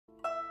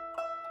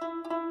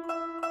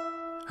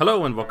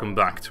Hello and welcome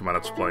back to my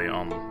Let's Play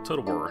on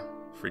Total War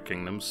Three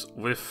Kingdoms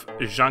with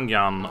Zhang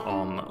Yan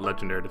on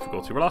Legendary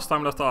difficulty. Where last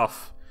time left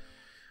off,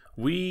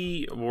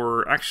 we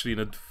were actually in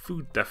a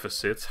food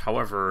deficit.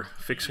 However,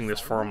 fixing this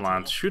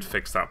farmland should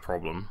fix that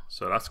problem.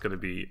 So that's going to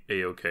be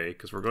a-okay,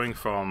 because we're going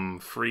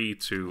from 3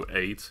 to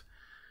 8.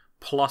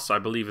 Plus, I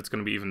believe it's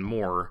going to be even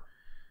more,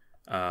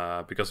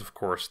 because of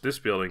course this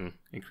building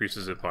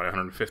increases it by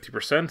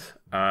 150%.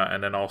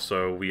 And then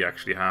also we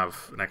actually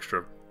have an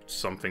extra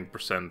something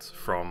percent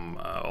from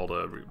all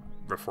the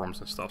reforms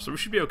and stuff, so we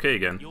should be okay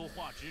again.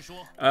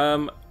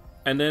 And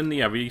then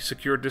yeah, we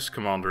secured this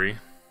commandery.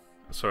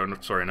 Sorry,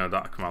 no,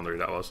 that commandery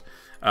that was.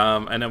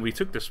 And then we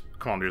took this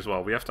commandery as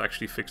well. We have to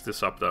actually fix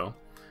this up though,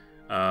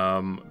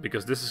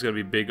 because this is going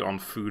to be big on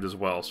food as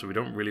well. So we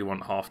don't really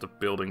want half the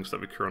buildings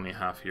that we currently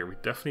have here. We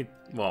definitely,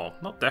 well,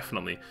 not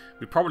definitely.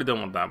 We probably don't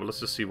want that, but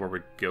let's just see where we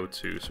go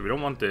to. So we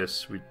don't want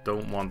this. We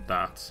don't want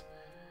that.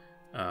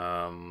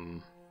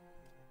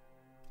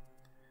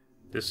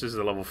 This is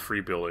the level 3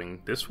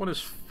 building. This one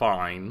is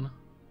fine,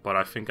 but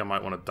I think I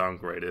might want to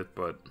downgrade it,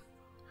 but it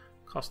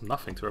costs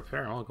nothing to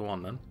repair. I'll go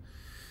on then.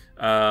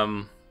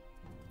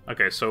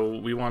 Okay, so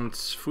we want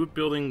food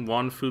building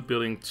 1, food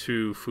building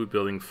 2, food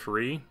building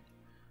 3.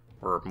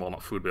 Or, well,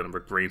 not food building,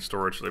 but grain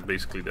storage. They're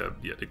basically the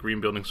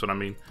green buildings, what I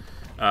mean.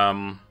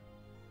 And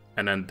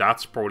then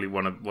that's probably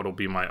what'll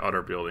be my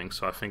other building.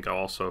 So I think I'll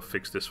also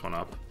fix this one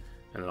up,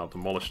 and then I'll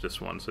demolish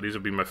this one. So these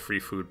will be my 3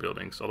 food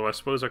buildings. Although I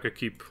suppose I could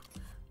keep...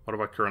 What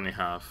do I currently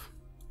have?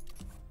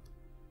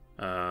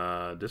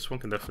 This one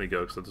can definitely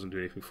go because that doesn't do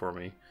anything for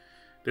me.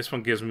 This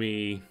one gives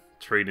me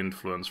trade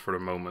influence for the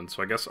moment,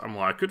 so I guess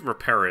I could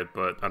repair it,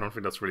 but I don't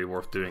think that's really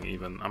worth doing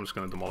even. I'm just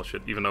going to demolish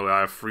it, even though I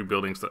have 3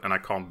 buildings and I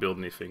can't build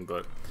anything,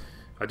 but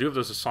I do have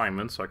those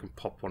assignments, so I can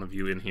pop one of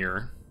you in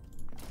here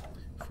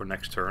for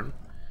next turn.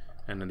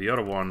 And then the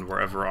other one,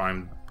 wherever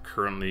I'm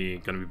currently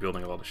going to be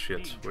building a lot of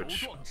shit,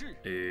 which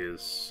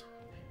is...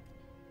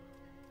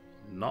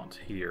 not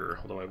here,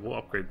 although I will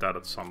upgrade that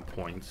at some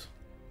point.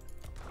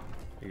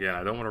 Again,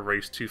 I don't want to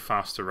race too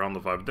fast to Realm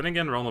Divide, but then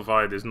again, Realm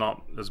Divide is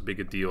not as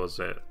big a deal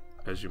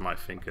as you might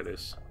think it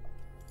is.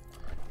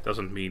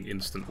 Doesn't mean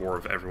instant war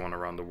of everyone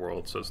around the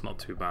world, so it's not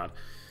too bad.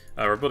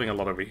 We're building a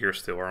lot over here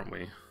still, aren't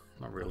we?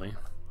 Not really.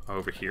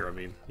 Over here, I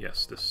mean.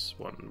 Yes, this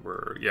one.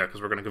 Yeah,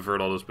 because we're going to convert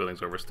all those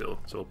buildings over still,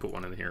 so we'll put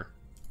one in here.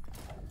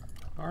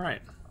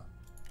 Alright.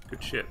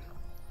 Good shit.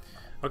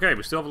 Okay,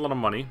 we still have a lot of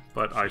money,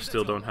 but I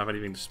still don't have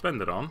anything to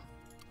spend it on.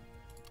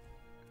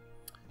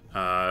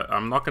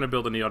 I'm not going to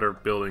build any other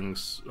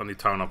buildings on the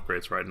town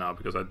upgrades right now,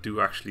 because I do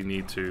actually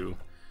need to,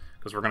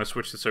 because we're going to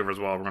switch this over as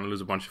well. We're going to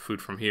lose a bunch of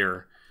food from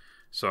here,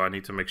 so I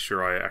need to make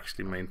sure I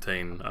actually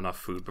maintain enough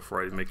food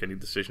before I make any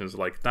decisions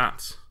like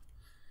that.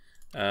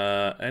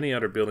 Any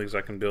other buildings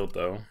I can build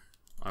though,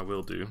 I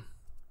will do,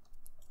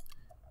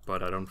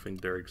 but I don't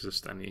think there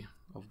exist any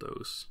of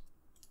those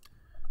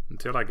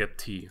until I get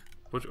tea.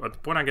 Which, at the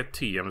point I get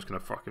tea, I'm just going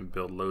to fucking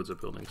build loads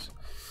of buildings.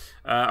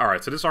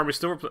 Alright, so this army is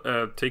still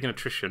taking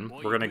attrition.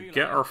 We're going to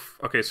get our...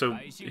 Okay, so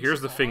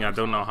here's the thing, I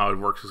don't know how it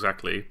works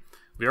exactly.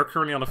 We are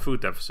currently on a food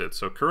deficit,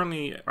 so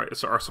currently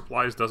our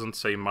supplies doesn't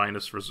say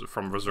minus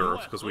from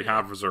reserves, because we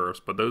have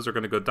reserves, but those are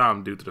going to go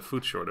down due to the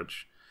food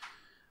shortage.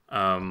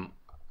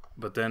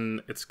 But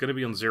then it's going to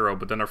be on 0,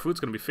 but then our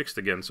food's going to be fixed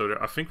again, so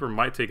I think we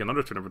might take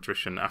another turn of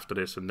attrition after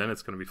this, and then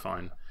it's going to be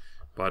fine.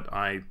 But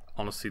I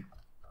honestly...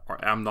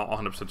 I'm not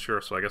 100%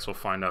 sure, so I guess we'll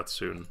find out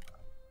soon.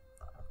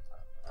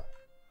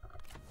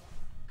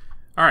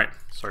 Alright,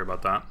 sorry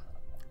about that.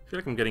 I feel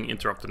like I'm getting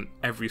interrupted in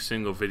every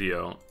single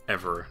video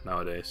ever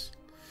nowadays.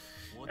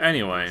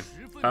 Anyway,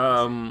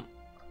 so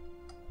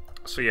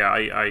yeah,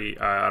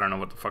 I don't know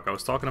what the fuck I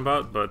was talking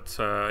about, but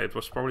it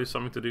was probably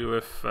something to do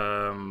with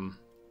how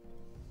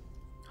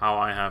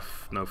I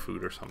have no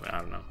food or something, I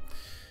don't know.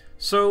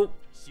 So,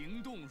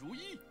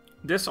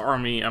 this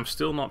army, I'm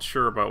still not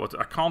sure about what...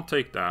 I can't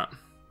take that.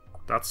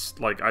 That's,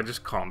 like, I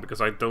just can't,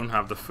 because I don't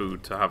have the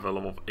food to have a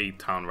level 8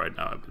 town right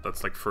now.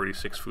 That's like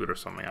 36 food or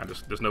something.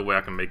 There's no way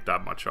I can make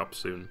that much up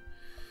soon.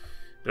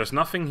 There's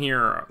nothing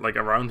here, like,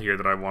 around here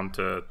that I want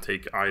to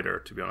take either,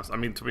 to be honest. I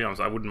mean, to be honest,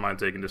 I wouldn't mind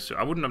taking this.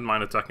 I wouldn't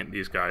mind attacking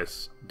these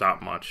guys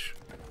that much.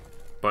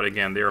 But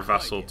again, they're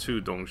vassal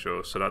to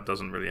Dongzhou, so that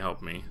doesn't really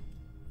help me.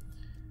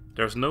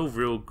 There's no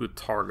real good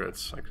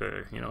targets. Like,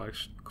 you know,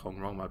 Kong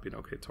Rong might be an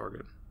okay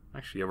target.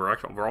 Actually, yeah,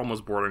 we're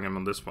almost bordering him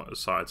on this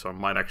side, so I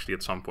might actually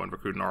at some point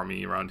recruit an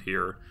army around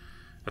here,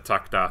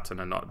 attack that, and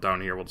then not down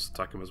here we'll just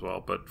attack him as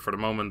well. But for the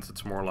moment,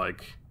 it's more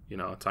like, you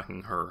know,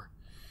 attacking her.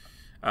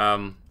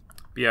 But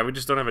yeah, we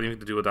just don't have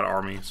anything to do with that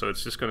army, so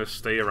it's just going to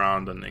stay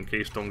around, and in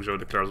case Dongzhou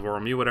declares war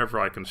on me, whatever,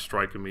 I can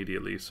strike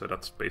immediately, so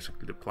that's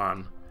basically the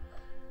plan.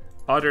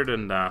 Other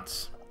than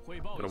that,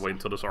 gotta wait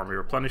until this army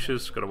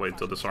replenishes,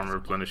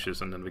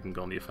 and then we can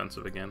go on the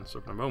offensive again. So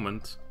for the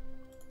moment...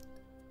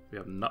 we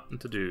have nothing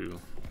to do,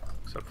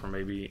 except for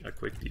maybe a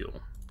quick deal.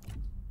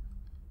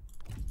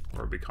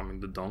 Or becoming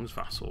the Dong's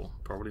vassal.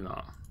 Probably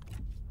not.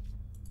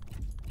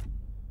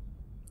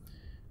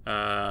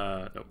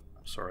 No,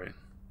 sorry.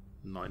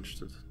 Not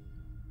interested.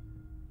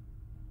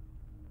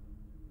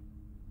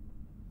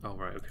 Oh,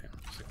 right, okay.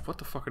 I was like, what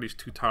the fuck are these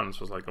 2 towns?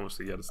 I was like,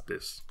 obviously, yeah, it's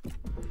this.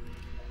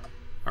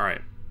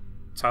 Alright.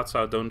 Cao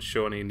Cao, don't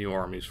show any new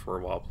armies for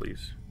a while,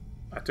 please.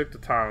 I took the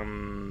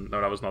town...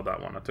 No, that was not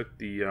that one. I took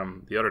the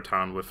other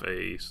town with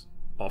a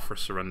offer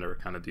surrender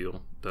kind of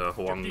deal. The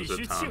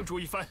Huangzi town.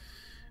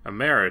 A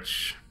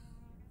marriage.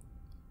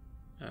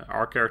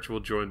 Our character will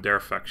join their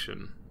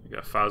faction. You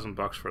got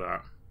 $1,000 for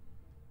that.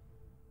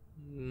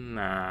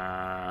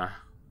 Nah.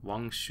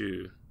 Wang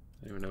Shu.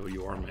 I don't even know who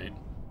you are, mate.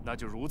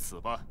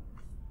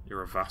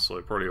 You're a vassal.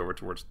 You're probably over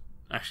towards...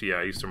 Actually,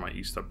 yeah, east or my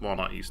east. Well,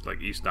 not east.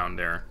 Like east down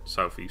there.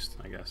 Southeast,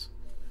 I guess.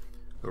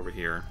 Over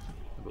here,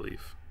 I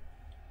believe.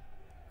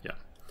 Yeah.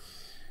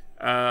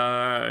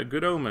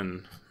 Good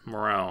omen.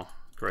 Morale.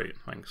 Great,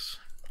 thanks.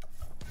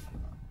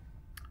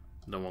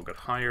 No one got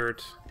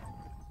hired.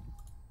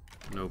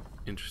 No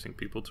interesting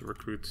people to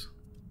recruit.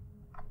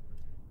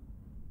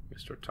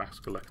 Mr. Tax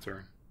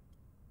Collector.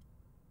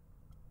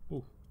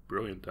 Ooh,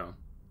 brilliant though.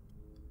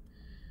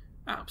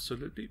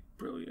 Absolutely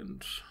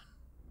brilliant.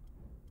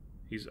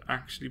 He's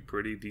actually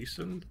pretty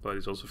decent, but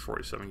he's also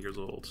 47 years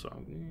old,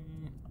 so...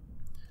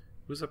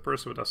 Who's that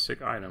person with that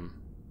sick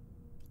item?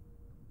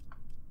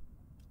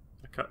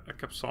 I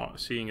kept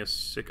seeing a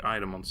sick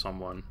item on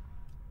someone.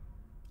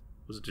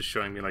 Was it just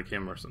showing me like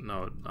him or something?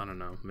 No, I don't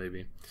know,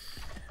 maybe.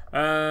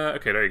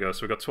 Okay, there you go.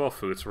 So we got 12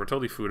 food, so we're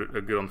totally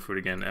good on food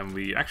again, and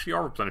we actually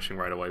are replenishing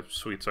right away.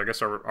 Sweet. So I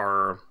guess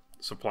our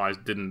supplies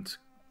didn't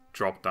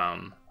drop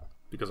down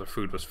because our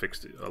food was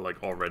fixed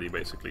like already,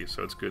 basically.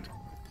 So it's good.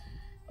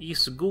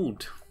 It's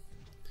good.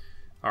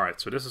 All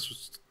right. So this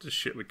is the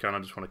shit we kind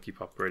of just want to keep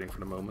upgrading for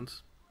the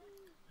moment,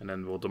 and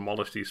then we'll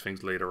demolish these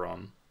things later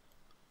on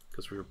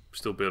because we're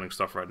still building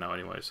stuff right now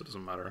anyway, so it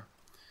doesn't matter.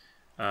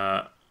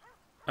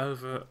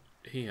 Over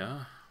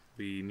here,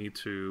 we need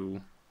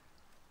to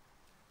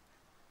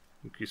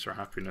increase our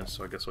happiness,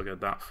 so I guess I'll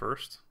get that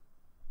first.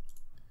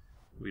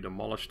 We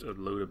demolished a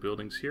load of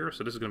buildings here,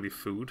 so this is going to be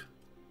food.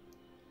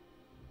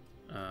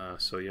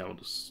 So yeah, we'll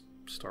just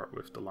start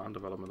with the land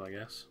development, I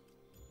guess.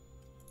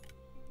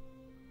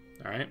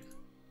 Alright,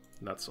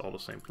 that's all the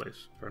same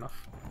place. Fair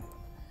enough.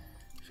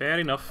 Fair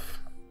enough.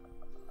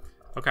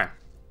 Okay,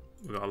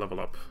 we gotta level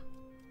up.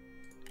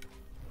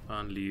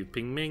 And leave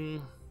Ping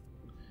Ming.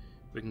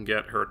 We can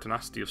get her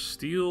Tenacity of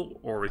Steel,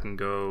 or we can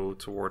go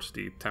towards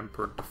the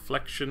Tempered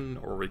Deflection,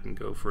 or we can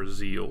go for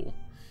Zeal.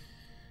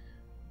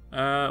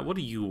 What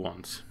do you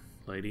want,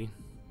 lady?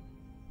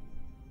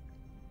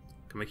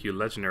 Can make you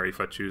legendary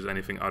if I choose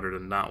anything other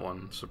than that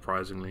one,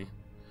 surprisingly.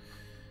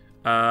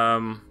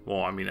 Well,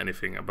 I mean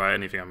anything. By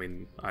anything, I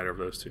mean either of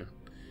those two.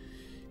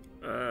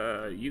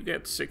 You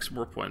get 6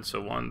 more points,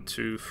 so 1,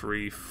 2,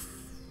 3,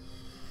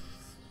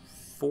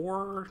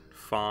 4,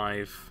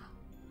 5,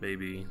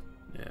 maybe.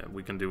 Yeah,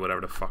 we can do whatever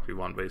the fuck we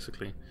want,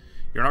 basically.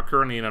 You're not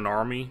currently in an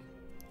army,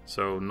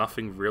 so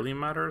nothing really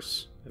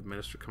matters.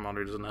 Administer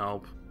Commander doesn't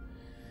help.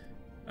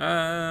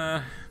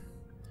 I'll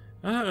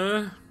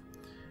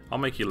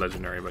make you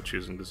legendary by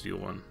choosing the Zeal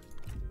one.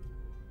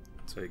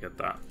 So you get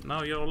that.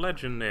 Now you're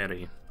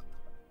legendary.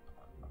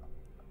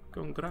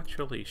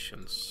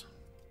 Congratulations.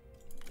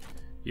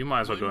 You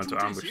might as well go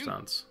into ambush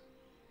stance.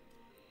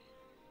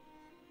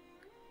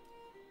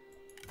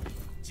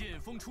 In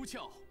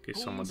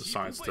case someone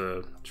decides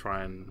to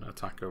try and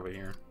attack over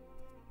here.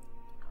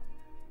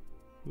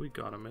 We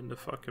got him in the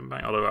fucking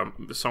bank. Although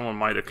someone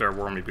might declare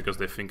war on me because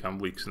they think I'm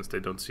weak since they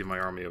don't see my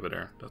army over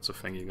there. That's a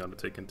thing you gotta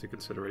take into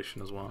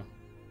consideration as well.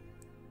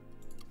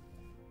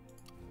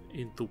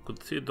 Into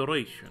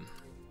consideration.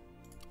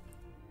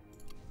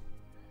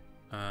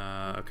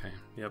 Okay.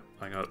 Yep,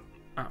 I got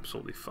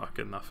absolutely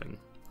fucking nothing.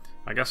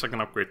 I guess I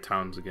can upgrade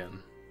towns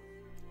again.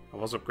 I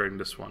was upgrading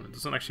this one. It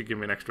doesn't actually give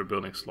me an extra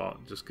building slot.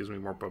 It just gives me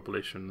more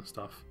population and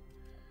stuff.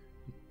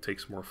 It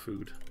takes more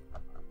food.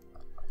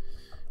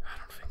 I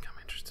don't think I'm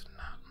interested in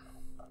that.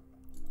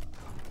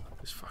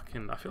 This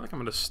fucking... I feel like I'm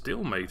in a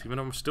stalemate. Even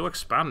though I'm still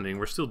expanding,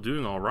 we're still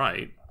doing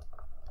alright.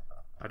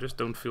 I just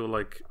don't feel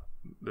like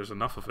there's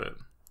enough of it.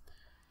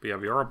 But yeah,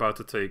 we are about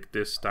to take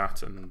this,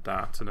 that, and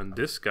that. And then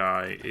this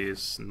guy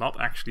is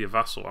not actually a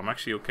vassal. I'm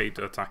actually okay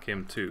to attack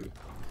him too.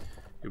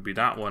 It would be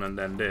that one and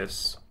then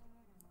this.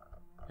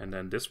 And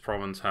then this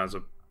province has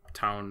a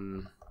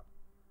town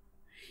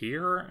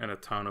here and a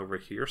town over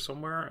here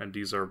somewhere. And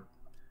these are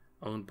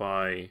owned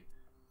by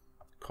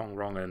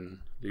Kongrong and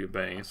Liu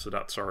Bei. So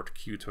that's our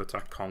cue to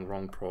attack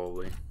Kongrong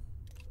probably.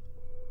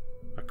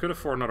 I could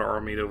afford another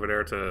army over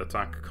there to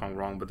attack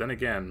Kongrong. But then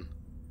again...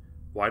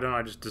 Why don't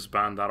I just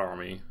disband that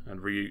army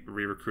and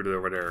re-recruit it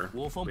over there?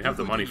 We have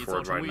the money for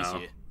it right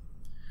now.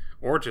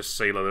 Or just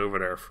sail it over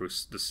there through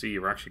the sea.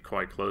 We're actually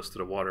quite close to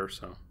the water,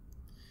 so...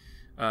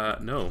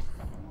 no.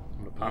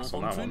 I'm gonna pass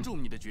on that one.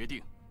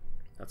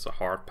 That's a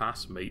hard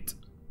pass, mate.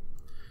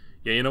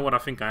 Yeah, you know what? I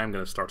think I am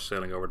gonna start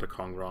sailing over to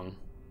Kongrong.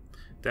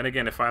 Then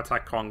again, if I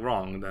attack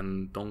Kongrong,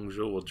 then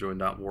Dongzhou will join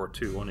that war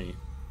too, won't he?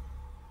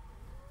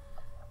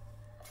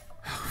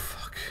 Oh,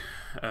 fuck.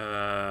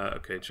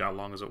 Okay,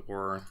 Jialong is at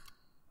war.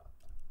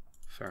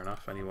 Fair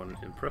enough. Anyone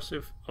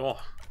impressive?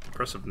 Oh,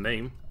 impressive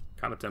name.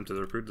 Kind of tempted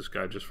to recruit this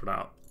guy just for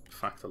that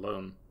fact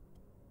alone.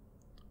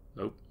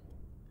 Nope.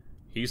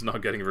 He's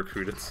not getting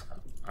recruited.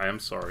 I am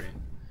sorry.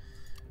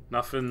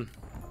 Nothing.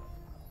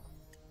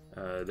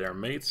 Their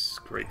mates,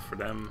 great for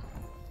them.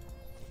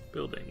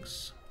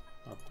 Buildings.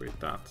 Upgrade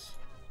that.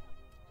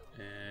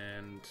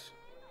 And...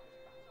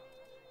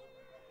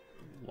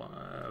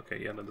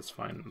 okay, yeah, that's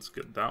fine. Let's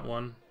get that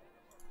one.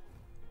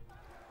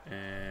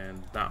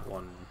 And that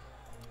one.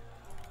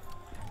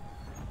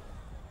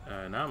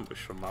 An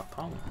ambush from Ma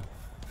Tong.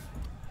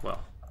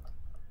 Well,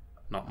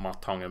 not Ma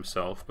Tong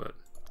himself, but...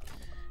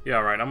 yeah,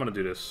 right, I'm gonna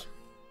do this.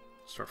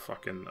 Start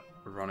fucking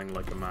running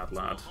like a mad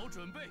lad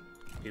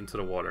into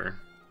the water.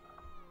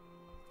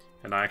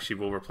 And I actually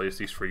will replace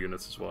these 3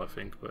 units as well, I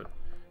think, but...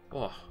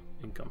 oh,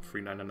 income,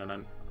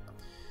 3999.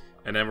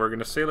 And then we're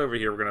gonna sail over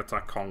here, we're gonna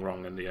attack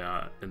Kongrong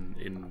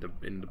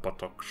in the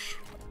buttocks.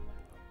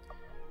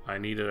 I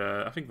need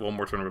I think one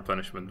more turn of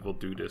replenishment will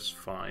do this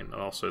fine.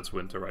 And also it's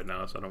winter right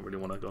now, so I don't really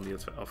want to go on the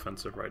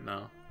offensive right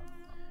now.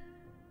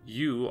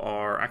 You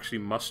are actually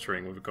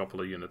mustering with a couple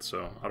of units,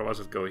 so otherwise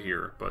I'd go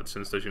here. But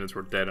since those units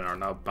were dead and are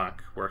now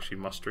back, we're actually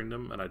mustering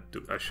them, and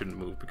I shouldn't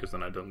move because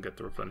then I don't get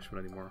the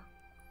replenishment anymore.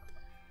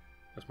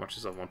 As much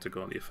as I want to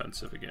go on the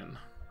offensive again.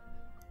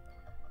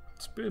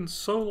 It's been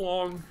so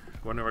long.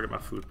 Whenever I get my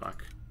food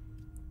back.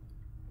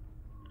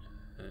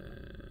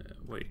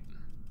 Wait.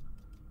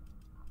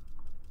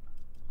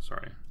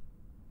 Sorry.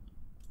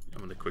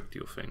 I'm in the quick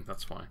deal thing,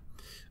 that's why.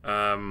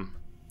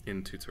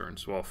 In 2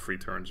 turns. Well, 3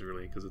 turns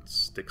really, because it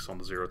sticks on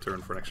the 0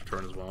 turn for an extra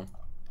turn as well.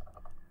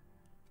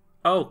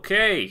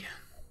 Okay!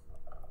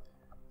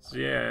 So,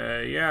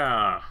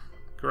 yeah.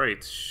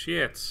 Great.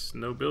 Shit.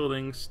 No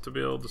buildings to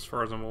build as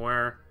far as I'm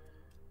aware.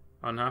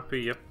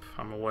 Unhappy? Yep,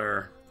 I'm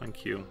aware.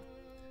 Thank you.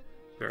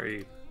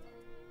 Very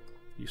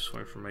useful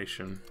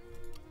information.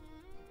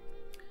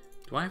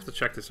 Do I have to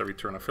check this every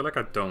turn? I feel like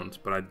I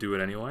don't, but I do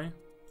it anyway.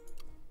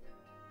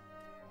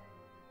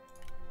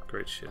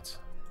 Great shit.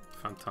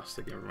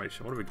 Fantastic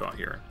information. What do we got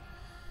here?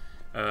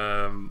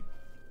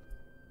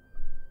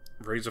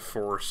 Raise a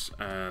force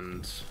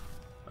and...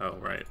 oh,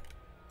 right.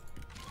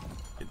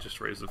 It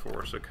just raised the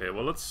force. Okay,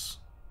 well let's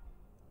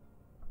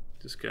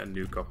just get a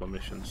new couple of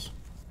missions.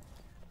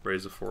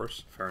 Raise a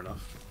force. Fair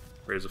enough.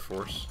 Raise a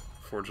force.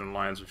 Forge an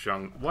alliance with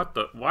Zhang... what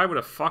the... why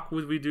the fuck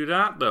would we do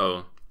that,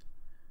 though?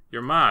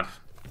 You're mad.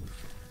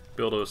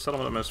 Build a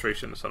settlement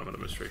administration,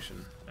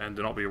 and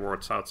do not be a war at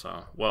Cao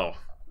Cao. Well,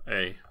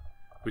 hey...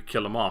 we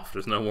kill them off.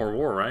 There's no more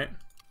war, right?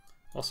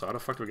 Also, how the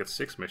fuck do we get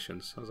 6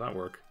 missions? How does that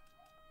work?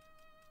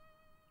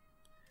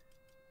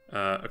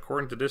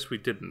 According to this, we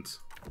didn't.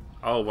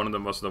 Oh, one of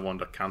them was the one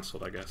that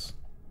cancelled, I guess.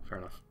 Fair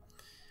enough.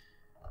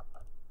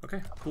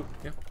 Okay, cool.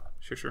 Yeah,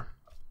 sure.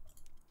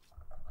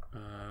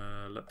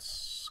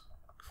 Let's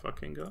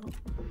fucking go.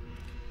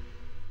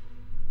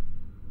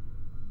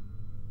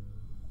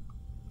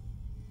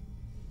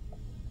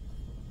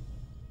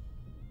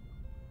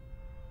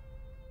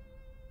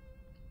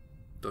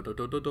 You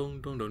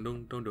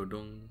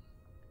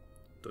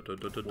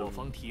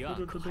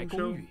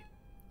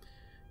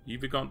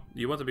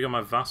want to become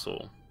my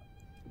vassal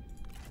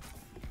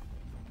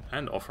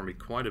and offer me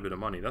quite a bit of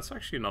money. That's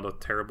actually not a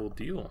terrible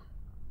deal,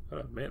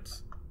 I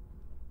admit.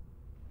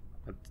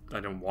 I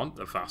don't want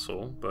a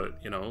vassal,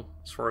 but you know,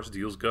 as far as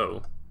deals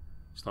go,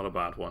 it's not a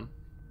bad one.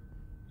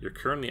 You're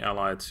currently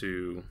allied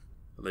to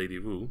Lady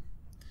Wu,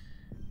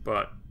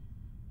 but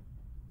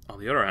on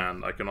the other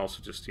hand, I can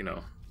also just, you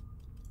know,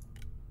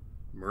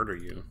 murder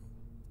you.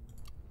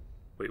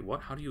 Wait,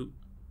 what? How do you...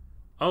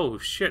 oh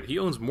shit, he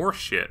owns more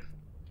shit.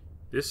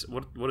 This,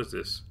 what is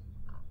this?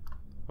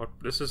 What,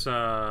 this is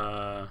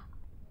Liu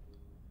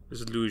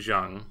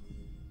Zhang.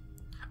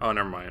 Oh,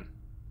 never mind.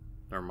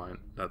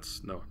 That's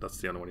the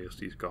other one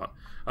he's got.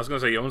 I was gonna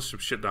say he owns some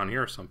shit down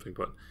here or something,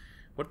 but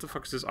what the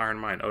fuck is this iron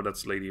mine? Oh,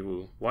 that's Lady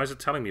Wu. Why is it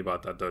telling me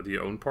about that though? Do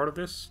you own part of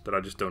this that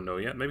I just don't know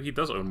yet? Maybe he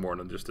does own more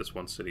than just this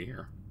one city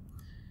here.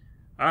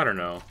 I don't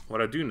know.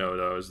 What I do know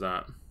though is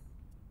that...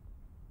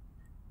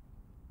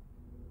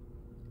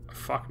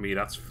 fuck me,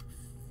 that's...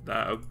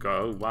 that,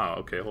 oh wow,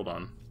 okay, hold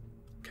on.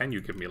 Can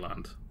you give me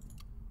land?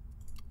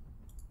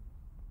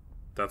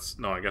 That's...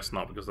 no, I guess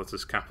not, because that's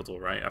his capital,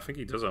 right? I think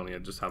he does only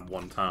just have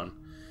 1 town.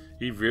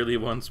 He really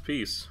wants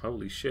peace.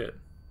 Holy shit.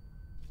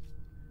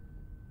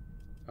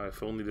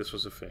 If only this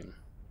was a thing.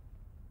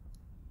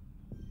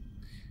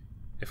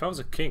 If I was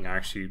a king,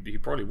 actually, he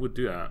probably would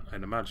do that,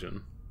 I'd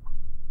imagine.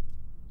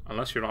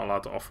 Unless you're not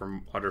allowed to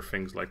offer other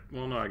things like...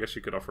 well, no, I guess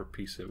you could offer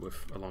peace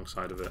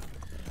alongside of it.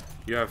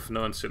 You have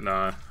no incentive.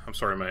 Nah, I'm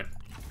sorry, mate.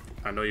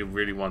 I know you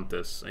really want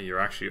this, and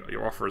your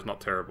offer is not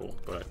terrible,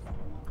 but...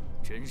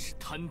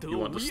 you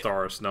want the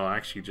stars. No, I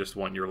actually just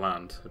want your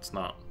land. It's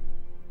not.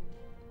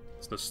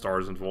 There's no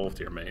stars involved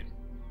here, mate.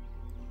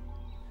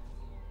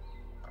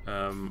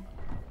 I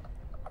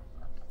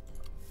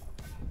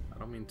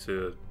don't mean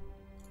to,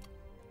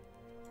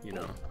 you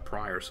know,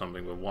 pry or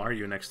something, but why are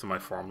you next to my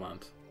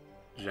farmland?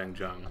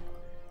 Zhang.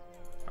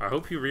 I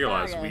hope you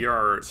realize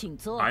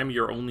I'm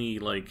your only,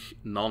 like,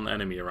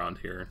 non-enemy around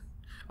here.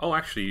 Oh,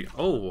 actually,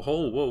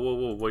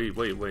 whoa,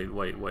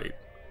 wait.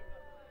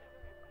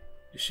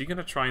 Is she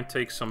gonna try and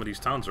take some of these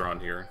towns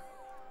around here?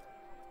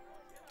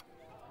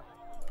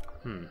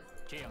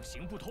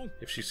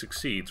 If she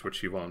succeeds, which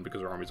she won't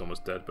because her army's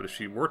almost dead, but if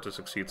she were to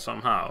succeed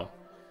somehow,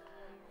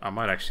 I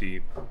might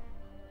actually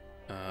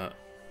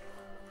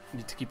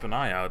need to keep an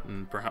eye out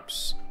and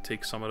perhaps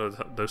take some of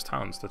those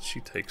towns that she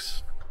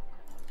takes.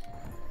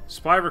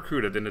 Spy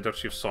recruited in the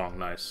Duchy of Song,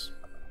 nice.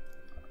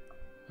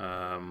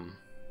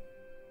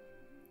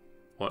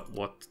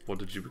 What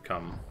did you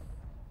become?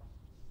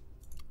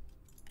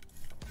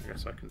 I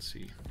guess I can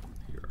see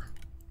here.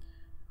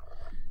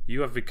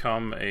 You have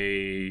become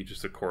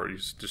just a court,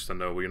 just to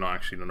know you're not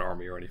actually in an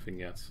army or anything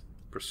yet.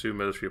 Pursue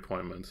military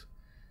appointment.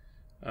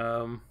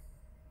 Yeah,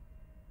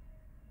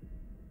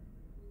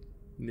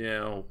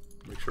 I'll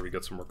make sure we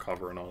get some more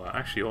cover and all that.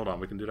 Actually, hold on,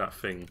 we can do that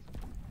thing.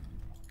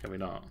 Can we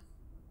not?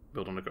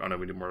 Build on the... Oh no,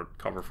 we need more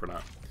cover for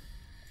that.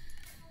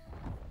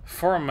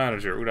 Farm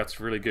manager, ooh, that's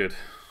really good.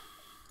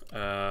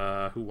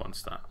 Who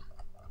wants that?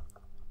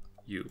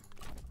 You.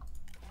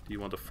 Do you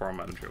want a farm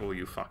manager? Oh,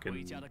 you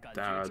fucking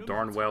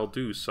darn well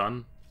do,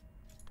 son.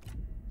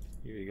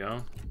 Here you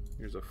go.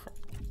 Here's a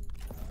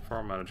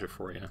farm manager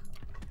for you.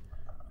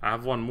 I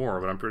have one more,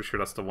 but I'm pretty sure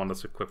that's the one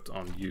that's equipped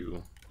on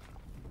you.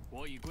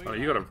 Oh,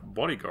 you got a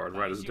bodyguard,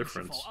 right? There's a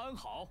difference.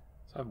 So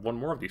I have one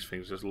more of these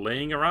things just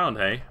laying around,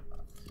 hey?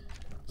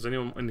 Does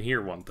anyone in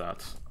here want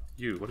that?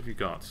 You, what have you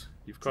got?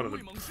 You've got a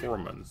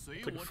foreman. I'll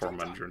take a farm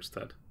manager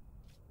instead.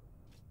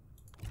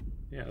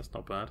 Yeah, that's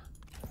not bad.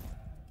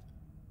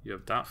 You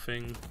have that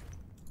thing.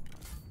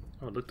 I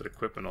haven't looked at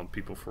equipment on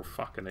people for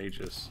fucking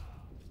ages.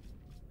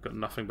 Got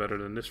nothing better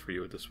than this for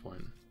you at this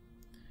point.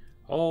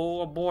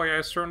 Oh boy,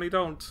 I certainly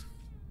don't.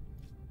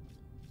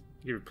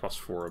 Give you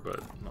 +4,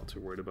 but I'm not too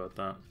worried about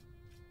that.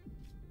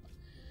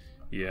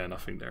 Yeah,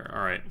 nothing there.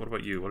 Alright, what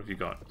about you? What have you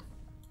got?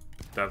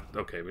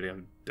 Okay, we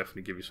can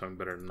definitely give you something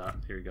better than that.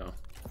 Here you go.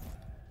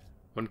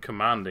 When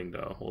commanding,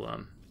 though, hold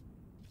on.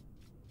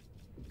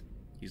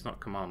 He's not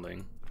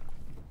commanding.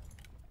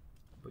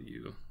 But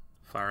you.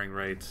 Firing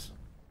rates.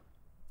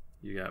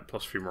 You got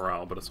 +3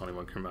 morale, but it's only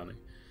when commanding.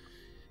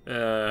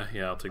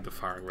 Yeah, I'll take the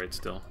firing rate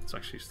still. It's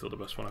actually still the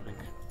best one, I think.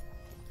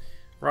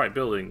 Right,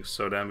 buildings.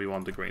 So then we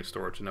want the grain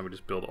storage, and then we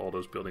just build all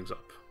those buildings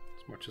up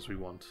as much as we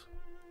want.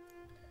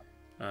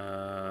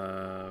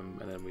 And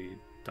then we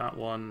that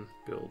one,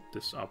 build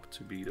this up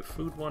to be the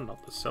food one,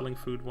 not the selling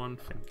food one.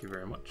 Thank you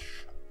very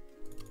much.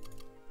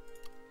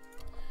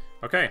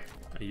 Okay,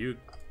 you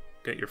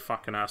get your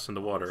fucking ass in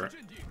the water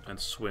and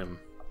swim.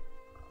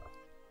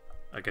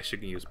 I guess you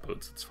can use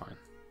boats, it's fine.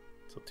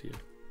 It's up to you.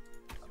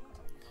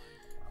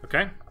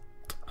 Okay.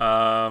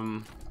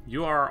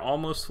 You are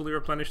almost fully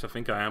replenished. I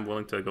think I am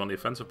willing to go on the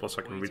offensive, plus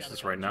I can reach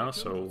this right now,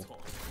 so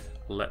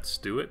let's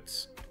do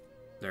it.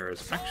 There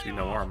is actually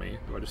no army.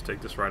 Do I just take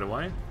this right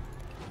away?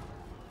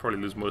 Probably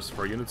lose most of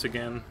our units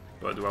again,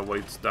 but do I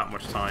wait that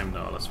much time?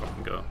 No, let's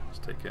fucking go. Let's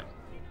take it.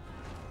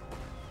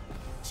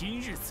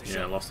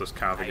 Yeah, I lost this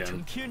cav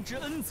again.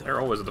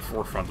 They're always at the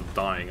forefront of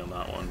dying on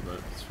that one,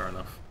 but it's fair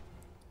enough.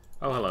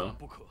 Oh, hello.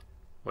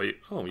 Wait,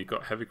 oh, you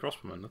got heavy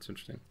crossbowmen. That's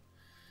interesting.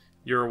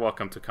 You're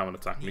welcome to come and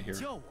attack me here.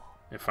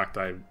 In fact,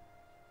 I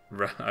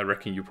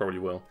reckon you probably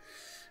will.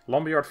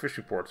 Lumberyard Fish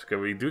Report. Okay,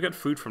 we do get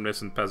food from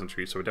this and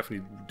peasantry, so we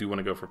definitely do want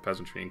to go for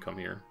peasantry income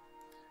here.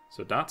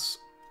 So that's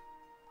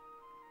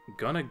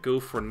gonna go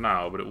for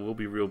now, but it will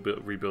be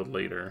rebuilt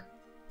later.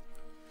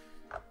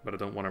 But I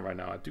don't want it right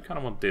now. I do kind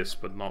of want this,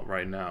 but not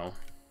right now.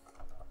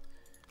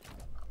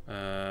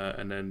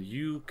 And then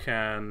you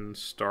can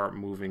start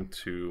moving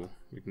to...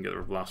 We can get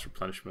a last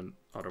replenishment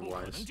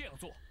otherwise.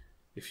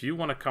 If you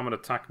want to come and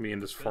attack me in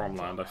this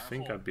farmland, I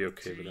think I'd be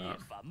okay with that.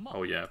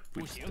 Oh yeah,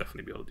 we'd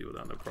definitely be able to deal with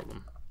that, no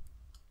problem.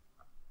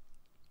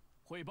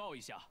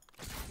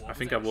 I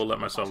think I will let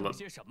myself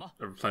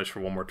replenish for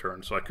one more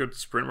turn. So I could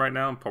sprint right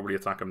now and probably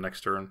attack him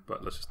next turn,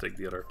 but let's just take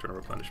the other turn of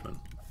replenishment.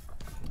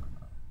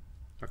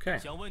 Okay,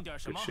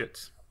 good shit.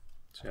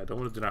 So yeah, I don't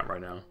want to do that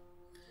right now.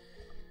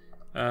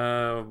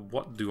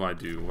 What do I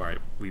do? Right,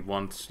 we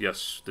want...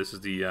 Yes, this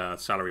is the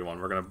salary one.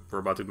 We're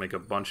about to make a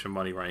bunch of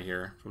money right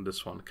here from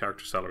this one.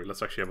 Character salary.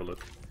 Let's actually have a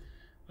look.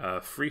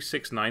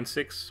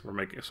 3696. We're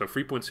making... So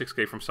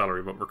 3.6k from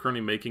salary, but we're currently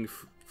making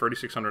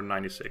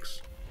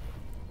 3696.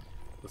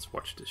 Let's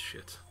watch this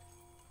shit.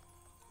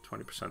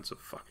 20% is a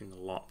fucking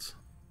lot.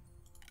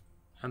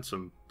 And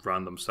some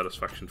random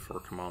satisfaction for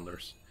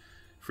commanders.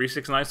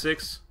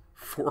 3696,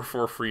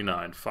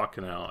 4439.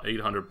 Fucking hell.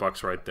 800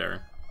 bucks right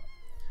there.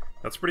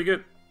 That's pretty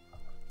good.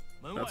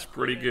 That's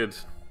pretty good.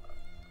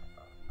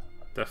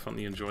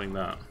 Definitely enjoying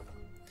that.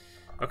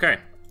 Okay.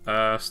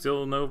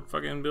 Still no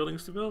fucking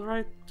buildings to build,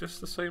 right?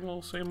 Just the same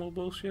old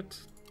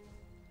bullshit.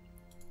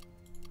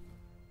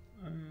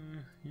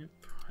 Yep.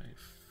 I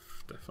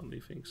definitely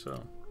think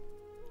so.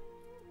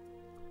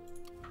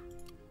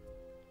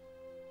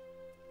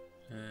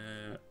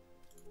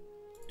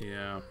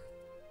 Yeah.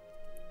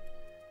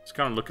 Just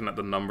kind of looking at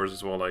the numbers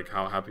as well, like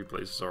how happy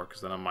places are,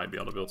 because then I might be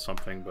able to build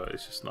something, but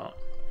it's just not.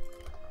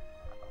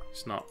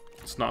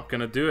 It's not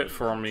gonna do it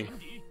for me.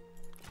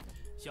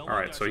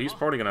 Alright, so he's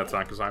probably gonna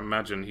attack, because I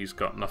imagine he's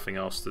got nothing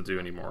else to do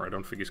anymore. I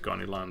don't think he's got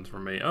any land for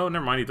me. Oh,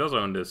 never mind, he does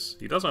own this.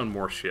 He does own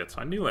more shit.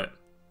 I knew it.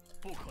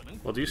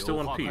 Well, do you still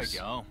want peace?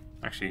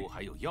 Actually,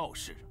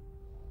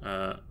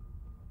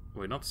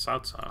 wait, not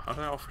Cao Cao. How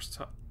did I offer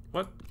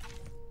what?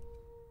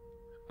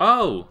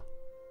 Oh!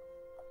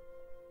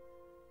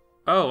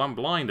 Oh, I'm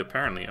blind,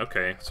 apparently.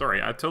 Okay,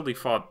 sorry, I totally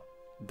thought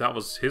that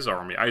was his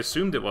army. I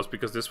assumed it was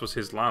because this was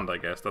his land, I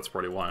guess. That's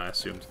probably why I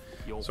assumed.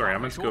 Sorry, I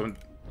meant to go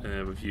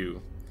with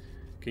you.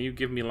 Can you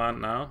give me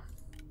land now?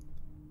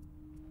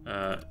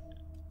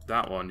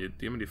 That one, you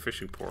give me the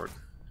fishing port.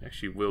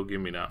 Actually, will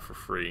give me that for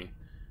free.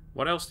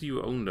 What else do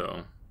you own,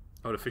 though?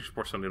 Oh, the fishing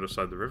port's on the other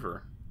side of the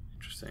river.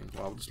 Interesting.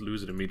 Well, I'll just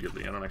lose it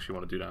immediately. I don't actually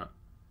want to do that.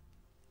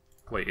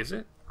 Wait, is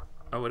it?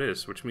 Oh, it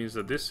is, which means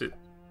that this is...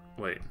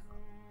 Wait.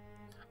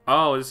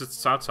 Oh, this is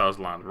Cao Cao's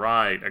land.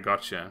 Right, I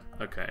gotcha.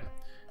 Okay.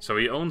 So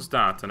he owns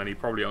that, and then he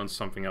probably owns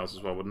something else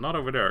as well, but not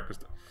over there,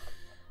 because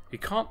he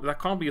can't. That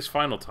can't be his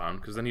final town,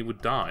 because then he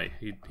would die.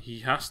 He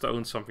has to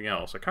own something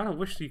else. I kind of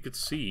wish you could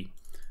see.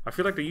 I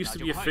feel like there used to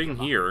be a thing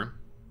here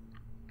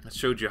that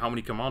showed you how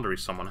many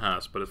commanderies someone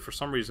has, but for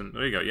some reason,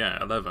 there you go,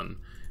 yeah, 11.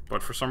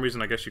 But for some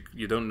reason, I guess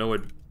you don't know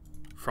it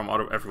from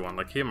everyone.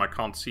 Like him, I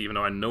can't see, even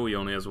though I know he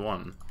only has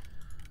one.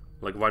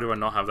 Like, why do I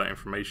not have that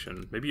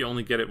information? Maybe you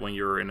only get it when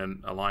you're in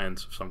an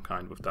alliance of some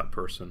kind with that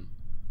person.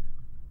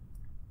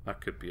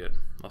 That could be it.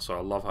 Also,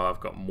 I love how I've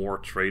got more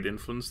trade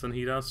influence than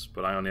he does,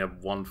 but I only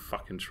have one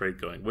fucking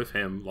trade going. With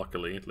him,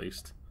 luckily, at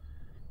least.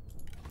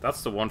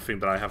 That's the one thing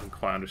that I haven't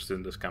quite understood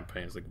in this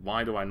campaign. Is like,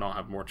 why do I not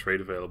have more trade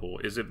available?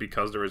 Is it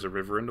because there is a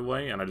river in the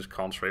way and I just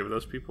can't trade with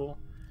those people?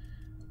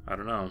 I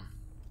don't know.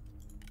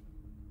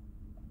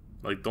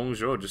 Like, Dong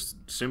Zhuo,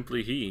 just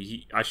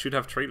simply I should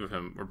have trade with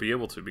him, or be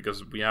able to,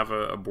 because we have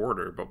a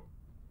border, but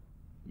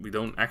we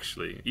don't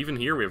actually. Even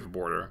here we have a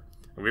border.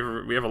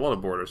 We have a lot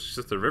of borders. It's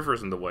just the river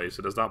is in the way,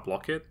 so does that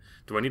block it?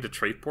 Do I need a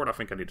trade port? I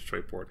think I need a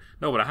trade port.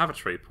 No, but I have a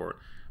trade port.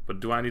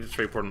 But do I need a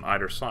trade port on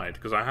either side?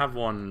 Because I have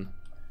one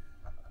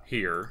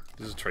here.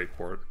 This is a trade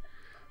port.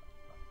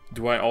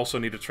 Do I also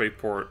need a trade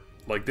port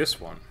like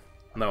this one?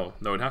 No,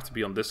 it'd have to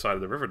be on this side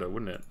of the river though,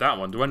 wouldn't it? That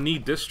one. Do I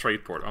need this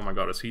trade port? Oh my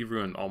god, has he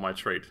ruined all my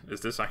trade?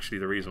 Is this actually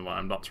the reason why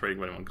I'm not trading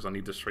with anyone? Because I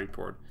need this trade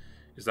port.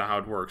 Is that how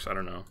it works? I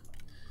don't know.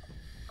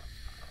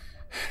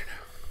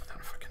 I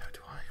don't fucking know, do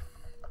I?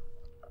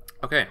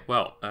 Okay,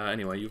 well,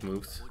 anyway, you've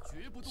moved.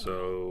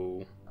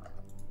 So...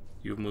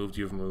 You've moved.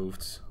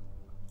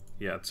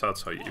 Yeah, Cao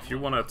Cao. If you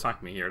want to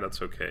attack me here,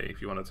 that's okay.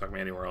 If you want to attack me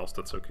anywhere else,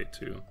 that's okay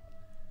too.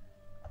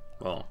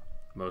 Well,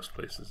 most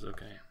places,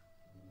 okay.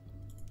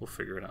 We'll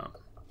figure it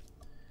out.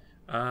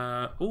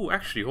 Oh,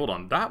 actually, hold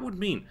on. That would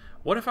mean...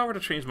 What if I were to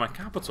change my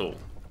capital?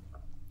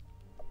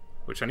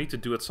 Which I need to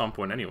do at some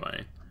point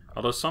anyway.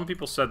 Although some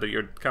people said that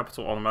your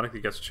capital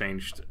automatically gets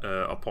changed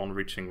upon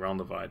reaching Realm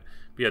Divide.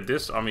 But yeah,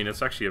 this, I mean,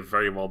 it's actually a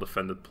very well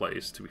defended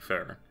place, to be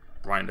fair.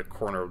 Right in the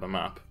corner of the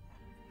map.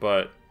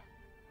 But...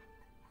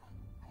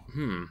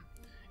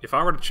 If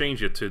I were to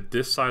change it to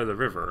this side of the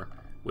river,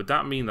 would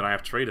that mean that I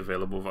have trade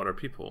available with other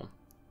people?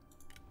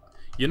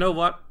 You know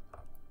what?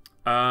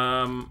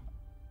 I'm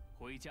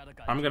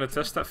going to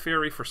test that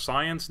theory for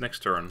science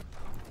next turn.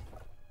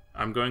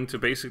 I'm going to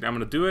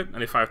do it,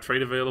 and if I have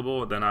trade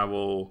available, then I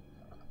will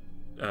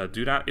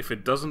do that. If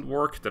it doesn't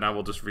work, then I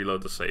will just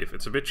reload the save.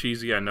 It's a bit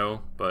cheesy, I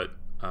know, but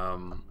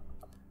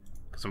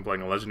because I'm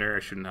playing a legendary,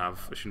 I shouldn't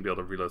be able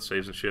to reload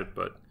saves and shit,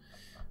 but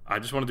I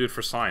just want to do it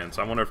for science.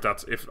 I wonder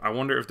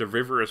if the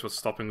river is what's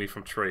stopping me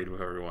from trade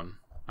with everyone.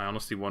 I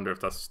honestly wonder if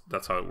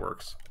that's how it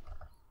works.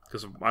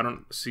 Because I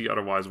don't see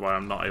otherwise why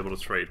I'm not able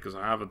to trade, because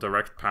I have a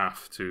direct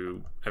path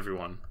to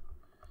everyone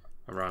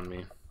around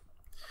me.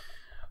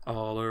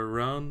 All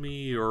around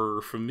me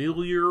are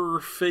familiar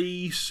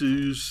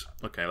faces.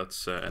 Okay,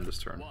 let's end this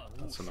turn.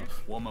 That's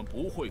enough.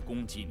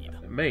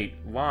 Mate,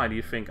 why do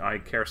you think I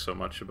care so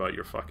much about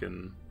your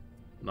fucking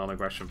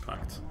non-aggression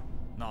pact?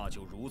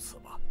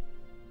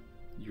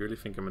 You really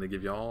think I'm going to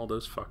give you all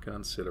those fucking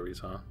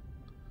ancillaries, huh?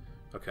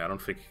 Okay, I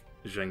don't think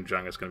Zhang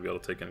Yan is going to be able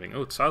to take anything.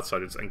 Oh, it's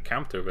outside. It's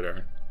encamped over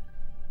there.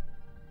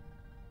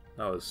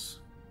 That was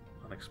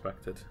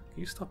unexpected. Can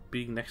you stop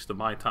being next to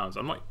my towns?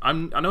 I know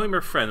I'm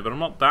your friend, but I'm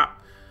not that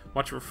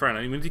much of a friend.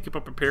 I need to keep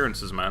up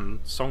appearances, man.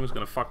 The song is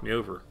going to fuck me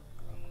over.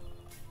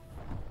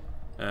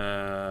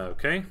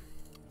 Okay.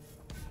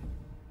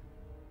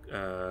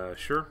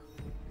 Sure.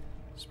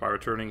 Spy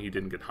returning. He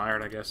didn't get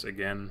hired, I guess.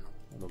 Again,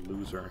 what a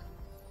loser.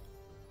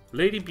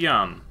 Lady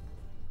Bian,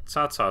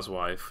 Cao Cao's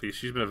wife.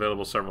 She's been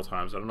available several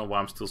times. I don't know why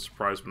I'm still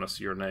surprised when I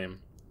see her name.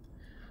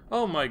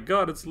 Oh my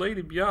god, it's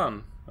Lady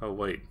Bian. Oh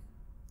wait.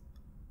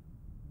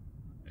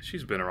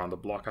 She's been around the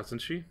block,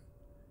 hasn't she?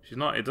 She's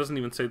not. It doesn't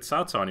even say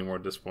Cao Cao anymore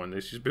at this point.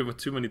 She's been with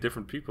too many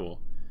different people.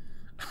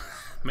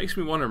 Makes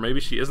me wonder, maybe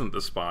she isn't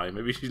the spy.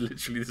 Maybe she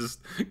literally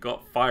just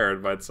got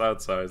fired by Cao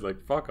Cao. It's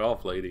like, fuck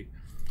off, lady.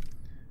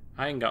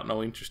 I ain't got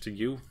no interest in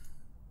you.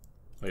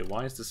 Wait,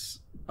 why is this...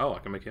 Oh, I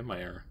can make him my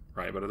heir.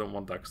 Right, but I don't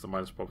want that because the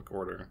minus public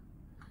order.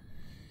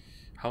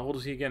 How old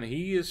is he again?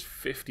 He is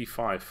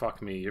 55.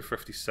 Fuck me, you're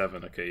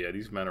 57. Okay, yeah,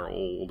 these men are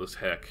old as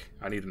heck.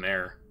 I need an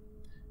heir.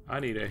 I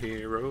need a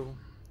hero.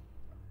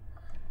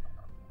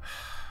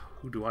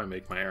 Who do I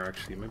make my heir,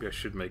 actually? Maybe I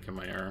should make him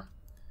my heir.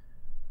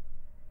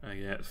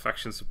 Yeah,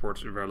 faction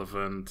support's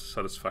irrelevant.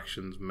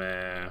 Satisfaction's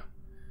meh.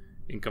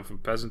 Income from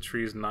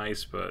peasantry is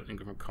nice, but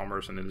income from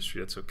commerce and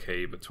industry, that's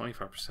okay. But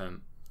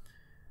 25%.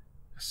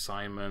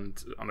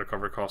 Assignment,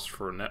 undercover cost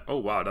for net. Oh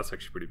wow, that's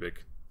actually pretty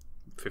big.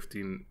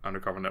 15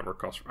 undercover network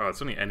cost. Oh,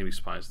 it's only enemy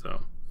spies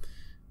though.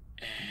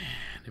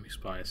 Enemy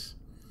spies.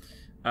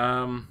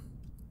 I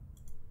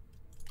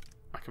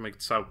can make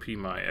Cao Pi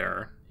my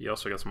heir. He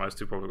also gets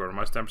 -2 public order.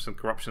 -10%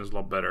 corruption is a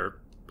lot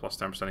better. Plus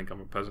 10% income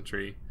from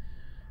peasantry.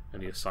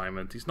 And the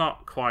assignment. He's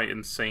not quite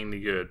insanely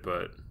good,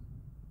 but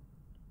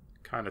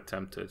kind of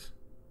tempted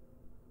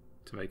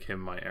to make him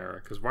my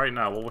heir. Because right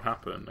now, what would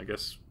happen? I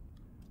guess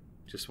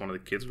just one of the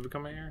kids would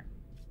become heir.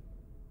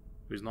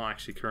 Who's not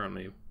actually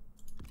currently.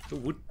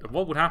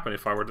 What would happen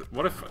if I were to,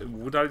 what if,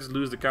 would I just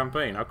lose the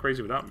campaign? How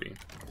crazy would that be?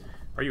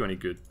 Are you any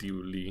good,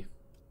 Diu Li?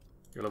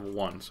 You're level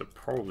 1, so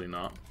probably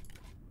not.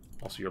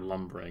 Also, you're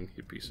lumbering,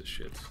 you piece of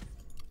shit.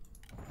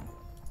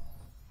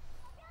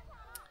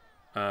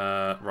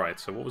 Right,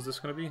 so what was this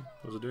going to be?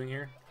 What was it doing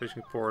here?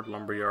 Fishing port,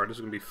 lumberyard, this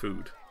is going to be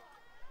food.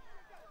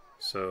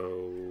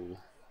 So,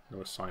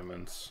 no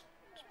assignments.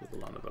 Just build the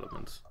land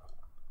development.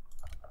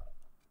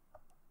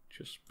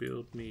 Just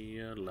build me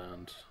a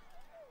land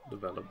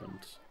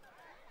development.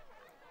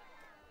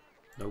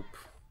 Nope.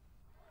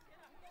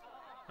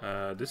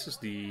 This is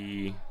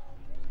the...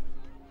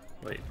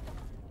 Wait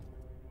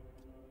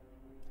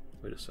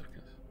a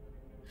second.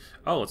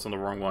 Oh, it's on the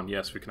wrong one.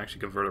 Yes, we can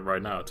actually convert it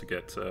right now to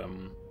get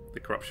the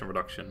corruption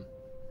reduction.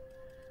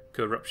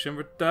 Corruption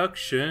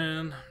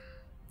reduction!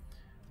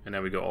 And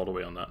then we go all the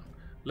way on that.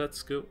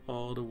 Let's go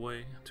all the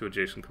way to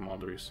adjacent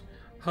commanderies.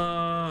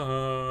 Ha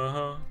ha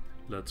ha.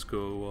 Let's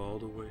go all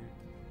the way.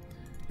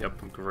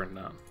 Yep, I'm converting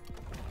that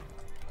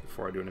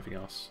before I do anything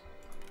else.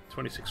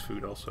 26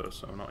 food also,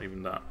 so not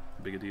even that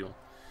big a deal.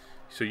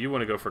 So you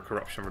want to go for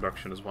corruption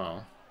reduction as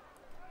well.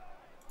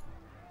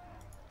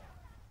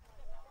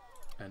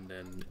 And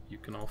then you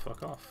can all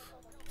fuck off.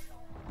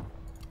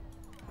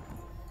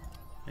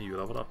 And you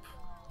leveled up.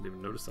 Didn't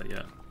even notice that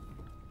yet.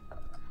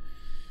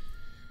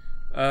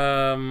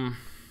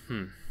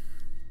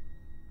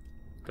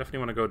 Definitely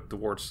want to go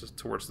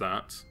towards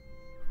that.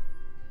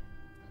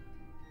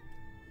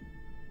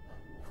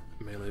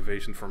 Melee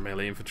evasion for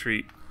melee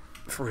infantry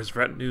for his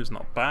retinue is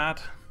not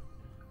bad.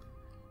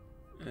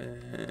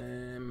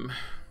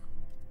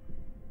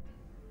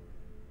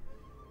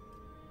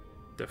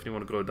 Definitely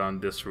want to go down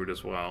this route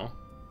as well.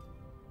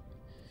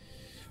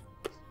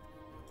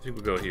 I think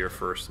we'll go here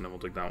first and then we'll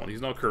take that one. He's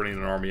not currently in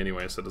an army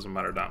anyway, so it doesn't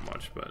matter that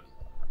much, but...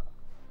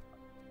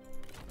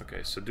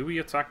 Okay, so do we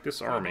attack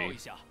this army?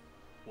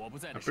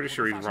 I'm pretty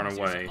sure he'd run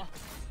away.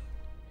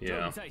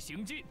 Yeah.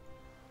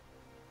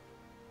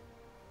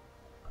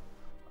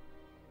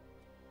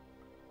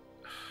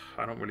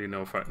 I don't really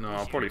know if I... No,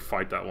 I'll probably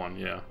fight that one,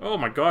 yeah. Oh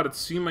my god, it's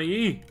Sima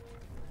Yi!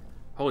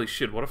 Holy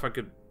shit, what if I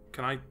could...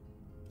 Can I...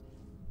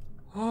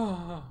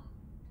 Oh...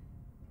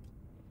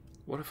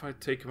 What if I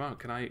take him out?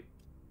 Can I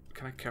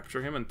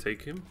capture him and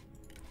take him?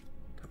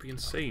 That'd be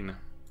insane.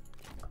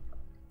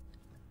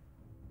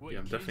 Yeah,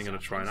 I'm definitely gonna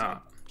try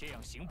that.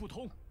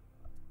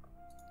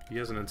 He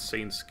has an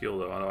insane skill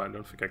though, I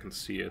don't think I can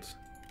see it.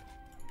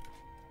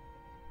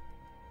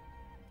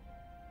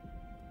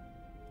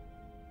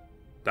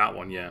 That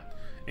one, yeah.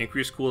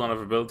 Increase cooldown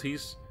of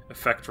abilities,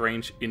 effect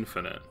range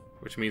infinite.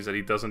 Which means that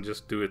he doesn't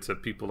just do it to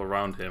people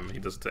around him, he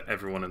does it to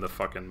everyone in the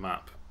fucking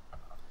map.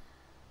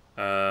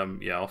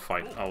 Yeah, I'll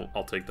fight.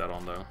 I'll take that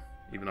on though.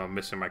 Even though I'm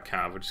missing my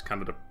cav, which is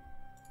kind of the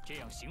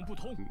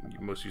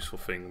most useful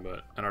thing,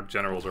 but... And our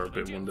generals are a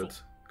bit wounded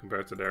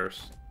compared to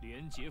theirs.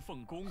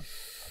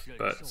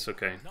 But it's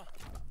okay.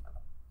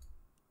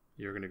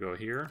 You're gonna go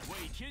here.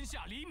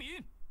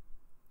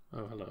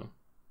 Oh, hello.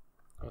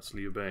 Oh, it's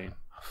Liu Bei.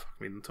 Oh, fuck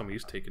me, don't tell me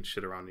he's taking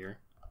shit around here.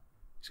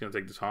 He's gonna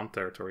take this Han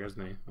territory,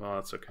 isn't he? Well,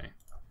 that's okay.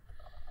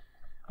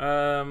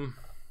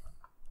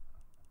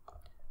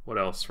 What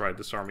else? Right,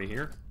 this army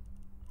here.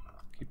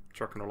 Keep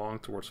trucking along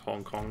towards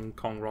Hong Kong,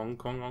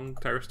 Kong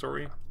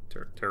territory.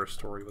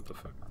 Territory, what the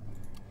fuck?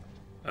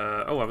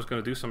 Oh, I was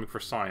gonna do something for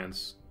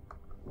science,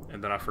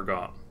 and then I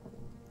forgot.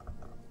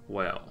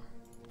 Well,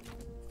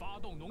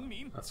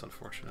 that's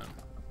unfortunate.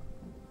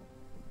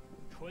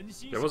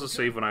 There was a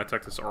save when I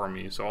attacked this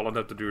army, so all I'd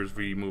have to do is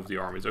remove the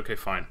armies. Okay,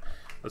 fine.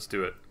 Let's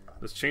do it.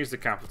 Let's change the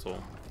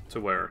capital.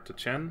 To where? To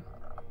Chen?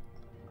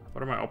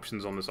 What are my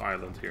options on this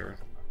island here?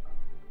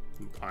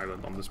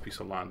 Island, on this piece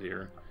of land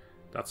here.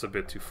 That's a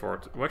bit too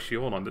far. Well, actually,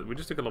 hold on. We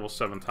just took a level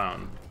 7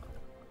 town.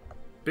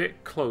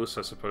 Bit close,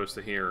 I suppose,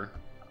 to here.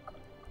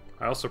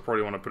 I also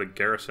probably want to put a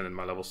garrison in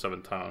my level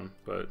 7 town,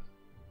 but...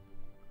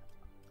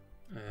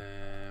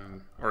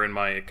 or in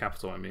my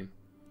capital, I mean.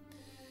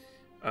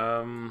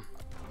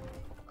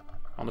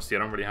 Honestly, I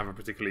don't really have a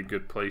particularly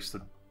good place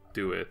to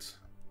do it.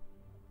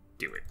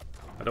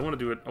 I don't want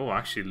to do it... Oh,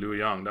 actually,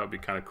 Luoyang, that would be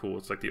kind of cool.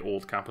 It's like the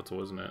old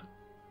capital, isn't it?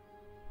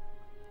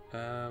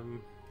 Oh,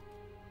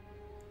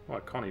 I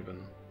can't even...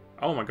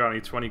 Oh my god, I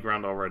need 20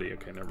 grand already.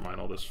 Okay, never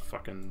mind all this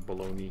fucking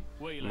baloney.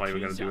 I'm not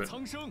even gonna do it.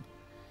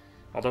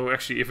 Although,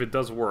 actually, if it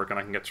does work and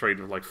I can get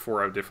traded with like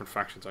 4 different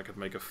factions, I could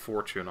make a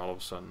fortune all of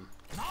a sudden.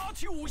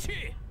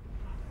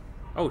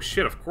 Oh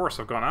shit, of course,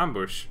 I've got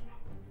ambush.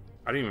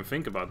 I didn't even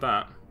think about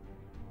that.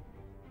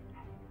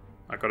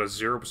 I got a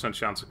 0%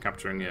 chance of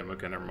capturing him.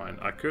 Okay, never mind.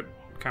 I could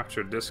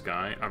capture this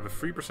guy. I have a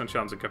 3%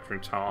 chance of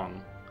capturing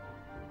Taong,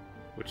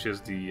 which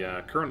is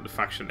the current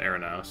faction heir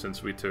now,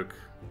 since we took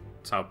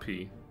Cao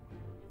Pi.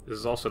 This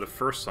is also the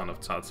first son of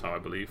Cao Cao, I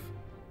believe.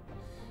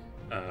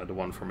 The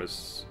one from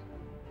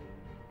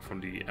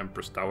the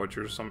Empress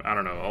Dowager or something. I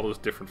don't know, all those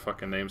different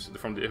fucking names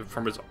from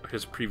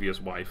his previous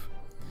wife.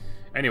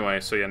 Anyway,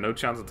 so yeah, no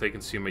chance of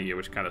taking Sima Yi,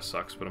 which kind of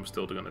sucks, but I'm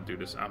still gonna do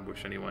this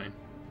ambush anyway.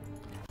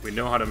 We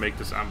know how to make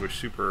this ambush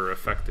super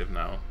effective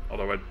now.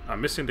 Although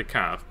I'm missing the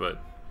calf, but it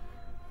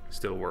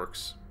still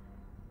works.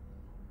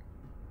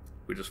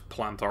 We just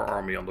plant our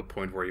army on the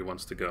point where he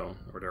wants to go,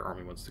 or their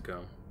army wants to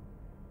go.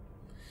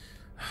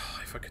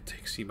 If I could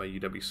take Sima Yi,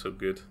 that'd be so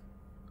good.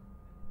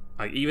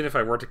 Even if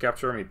I were to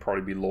capture him, he'd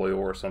probably be loyal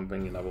or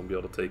something, and I won't be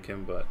able to take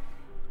him, but...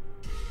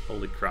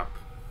 Holy crap.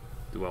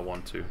 Do I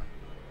want to?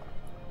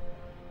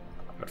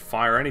 I'd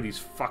fire any of these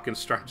fucking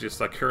strategists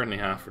I currently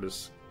have for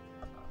this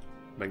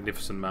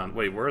magnificent man.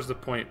 Wait, where's the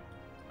point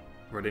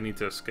where they need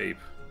to escape?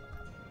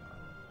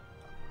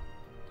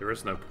 There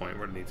is no point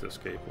where they need to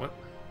escape. What?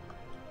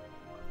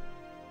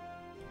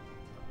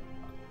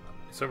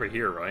 It's over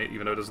here, right?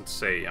 Even though it doesn't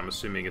say, I'm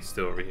assuming it's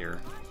still over here.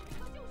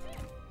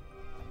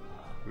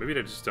 Maybe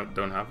they just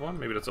don't have one?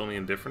 Maybe that's only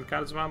in different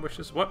kinds of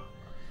ambushes? What?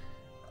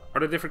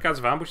 Are there different kinds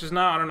of ambushes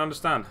now? I don't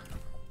understand.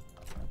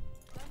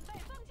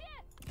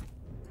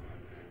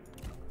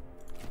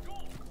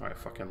 Alright,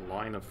 fucking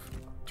line of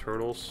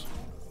turtles.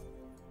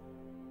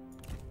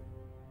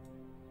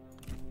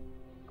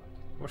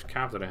 How much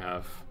cav did I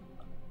have?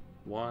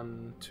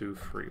 1, 2,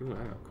 3. Ooh,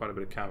 I got quite a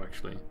bit of cav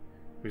actually.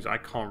 Because I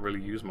can't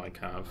really use my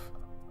cav.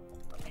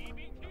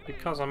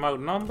 Because I'm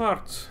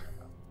outnumbered.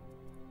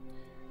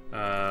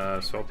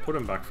 So I'll put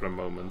him back for the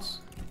moment.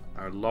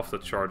 I would love to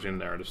charge in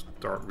there and just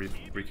start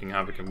wreaking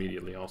havoc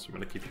immediately. Also, I'm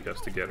going to keep you guys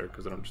together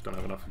because I just don't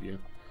have enough of you.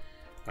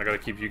 I got to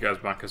keep you guys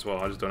back as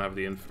well. I just don't have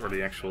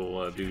the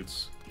actual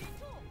dudes.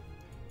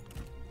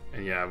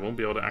 And yeah, I won't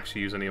be able to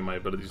actually use any of my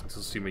abilities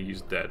until Sima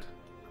Yi's dead.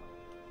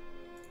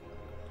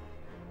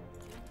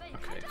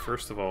 Okay,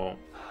 first of all,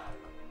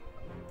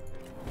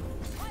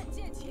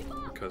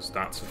 because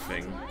that's a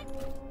thing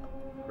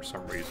for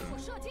some reason.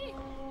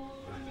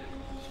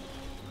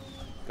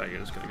 That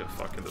unit's gonna get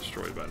fucking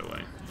destroyed, by the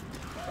way.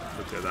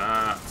 Look at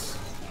that. I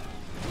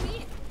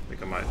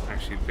think I might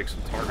actually pick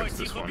some targets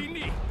this one.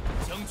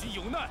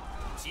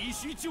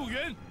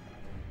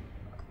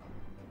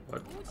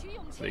 What?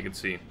 So you can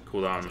see,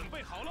 cooldown.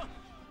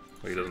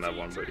 Well, he doesn't have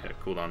one, but yeah,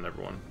 cooldown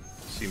everyone.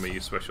 Sima Yi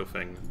special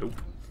thing. Nope.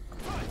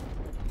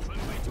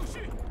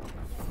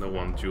 No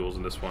one duels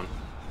in this one.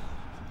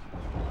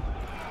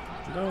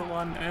 No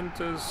one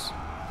enters,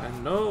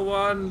 and no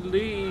one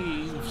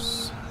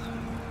leaves.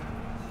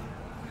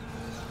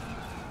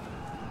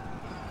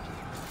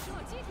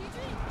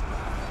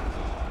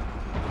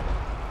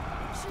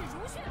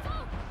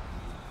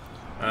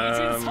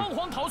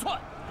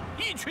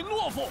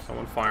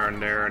 Someone firing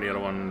there, and the other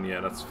one,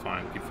 yeah, that's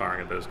fine. Keep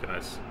firing at those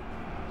guys.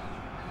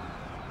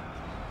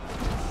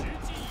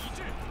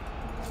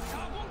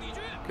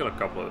 Kill a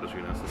couple of those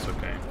units, that's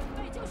okay.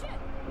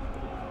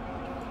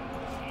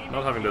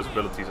 Not having those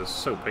abilities is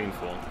so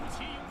painful.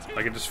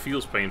 Like, it just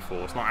feels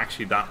painful. It's not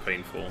actually that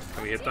painful.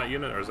 Can we hit that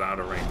unit, or is that out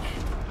of range?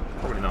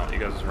 Probably not. You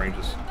guys' range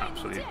is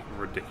absolutely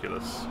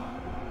ridiculous.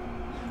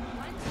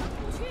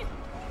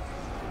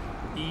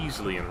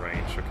 Easily in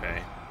range,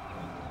 okay.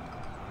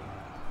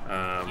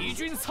 Can't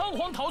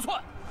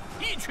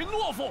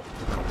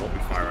won't be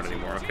fire on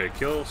anymore. Okay,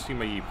 kill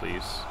Sima Yi,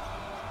 please.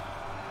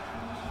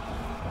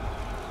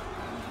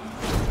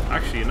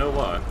 Actually, you know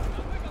what?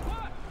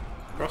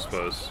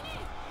 Crossbows.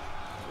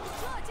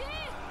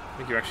 I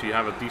think you actually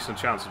have a decent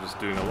chance of just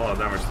doing a lot of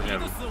damage to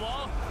him.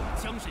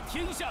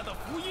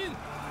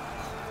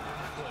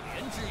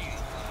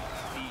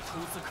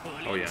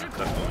 Oh yeah,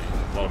 definitely.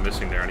 A lot of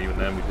missing there, and even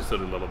then we just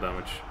did a lot of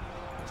damage.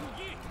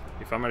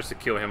 If I manage to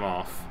kill him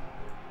off...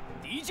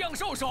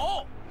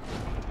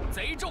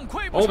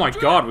 Oh my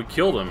god, we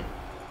killed him!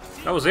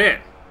 That was it!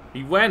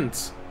 He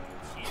went!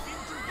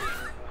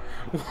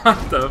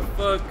 What the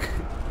fuck?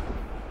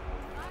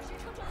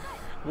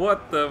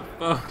 What the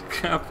fuck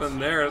happened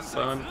there,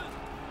 son?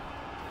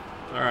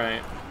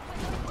 Alright.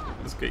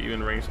 Let's get you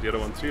in range to the other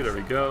one too, there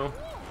we go.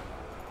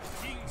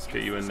 Let's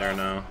get you in there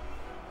now.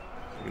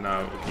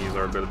 Now we can use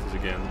our abilities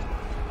again.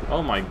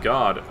 Oh my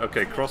god.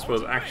 Okay, crossbow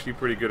is actually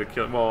pretty good at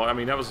killing. Well, I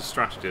mean, that was a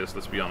strategist,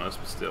 let's be honest,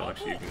 but still,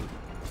 actually, you can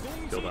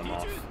kill them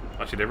off.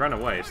 Actually, they ran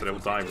away, so they will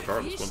die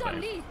regardless,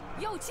 won't they?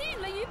 Oh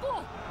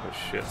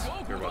shit,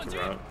 you're about to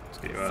rout. Let's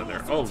get you out of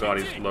there. Oh god,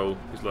 he's low.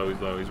 He's low,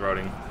 he's low, he's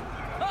routing.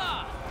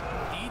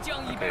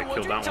 Okay,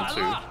 killed that one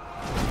too.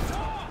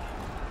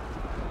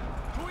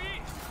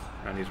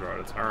 And he's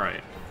routed.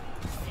 Alright.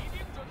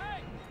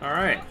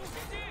 Alright.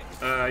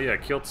 Yeah,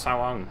 killed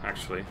Cao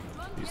actually.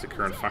 He's the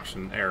current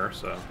faction heir,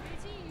 so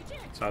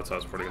Cao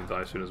Cao's probably gonna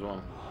die soon as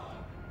well.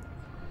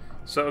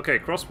 So, okay,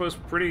 crossbow's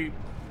pretty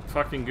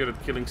fucking good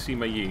at killing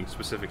Sima Yi,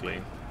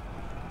 specifically.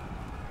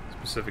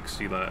 Specific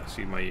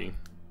Sima Yi.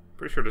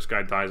 Pretty sure this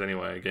guy dies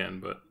anyway again,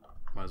 but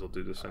might as well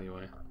do this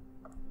anyway.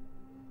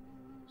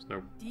 There's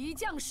no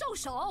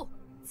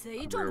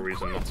real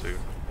reason not to.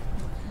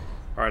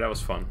 Alright, that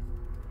was fun.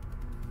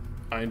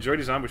 I enjoy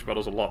these ambush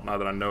battles a lot now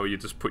that I know you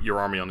just put your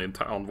army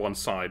on one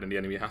side and the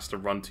enemy has to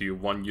run to you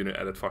one unit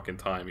at a fucking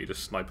time. You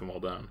just snipe them all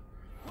down.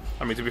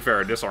 I mean, to be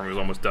fair, this army was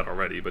almost dead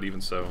already, but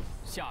even so.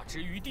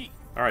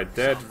 Alright,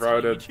 dead,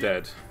 routed,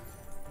 dead.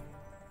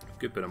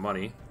 Good bit of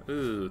money.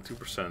 Ooh,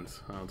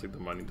 2%. I don't take the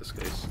money in this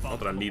case. Not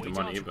that I need the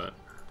money, but...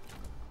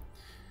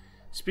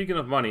 Speaking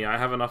of money, I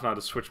have enough now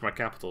to switch my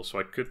capital, so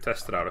I could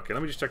test it out. Okay,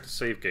 let me just check the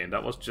save game.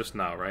 That was just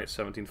now, right?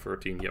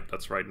 1713. Yep,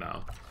 that's right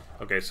now.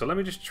 Okay, so let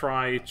me just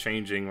try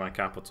changing my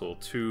capital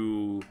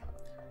to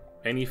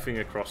anything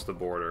across the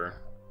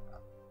border.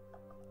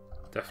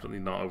 Definitely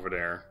not over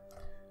there.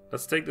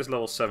 Let's take this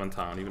level 7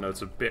 town, even though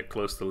it's a bit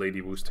close to Lady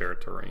Wu's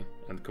territory,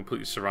 and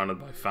completely surrounded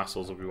by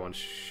vassals of Yuan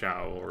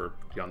Shao or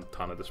Yan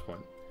Tan at this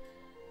point.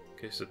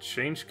 Okay, so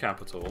change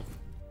capital.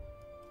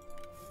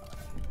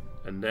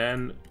 And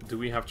then, do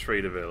we have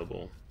trade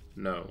available?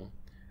 No.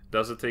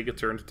 Does it take a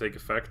turn to take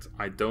effect?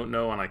 I don't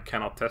know, and I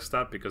cannot test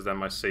that because then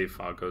my save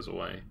file goes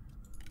away.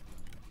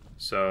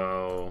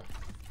 So...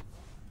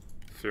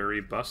 Fury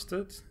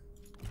busted?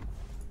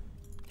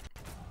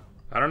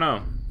 I don't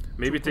know.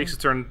 Maybe it takes a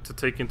turn to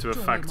take into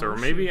effect, or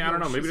maybe, I don't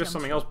know, maybe there's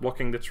something else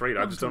blocking the trade.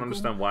 I just don't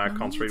understand why I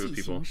can't trade with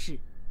people.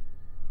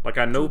 Like,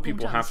 I know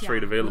people have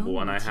trade available,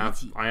 and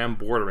I am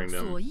bordering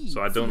them, so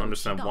I don't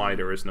understand why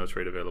there is no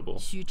trade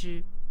available.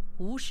 The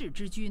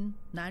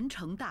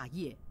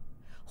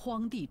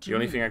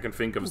only thing I can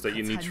think of is that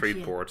you need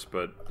trade ports,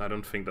 but I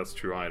don't think that's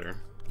true either.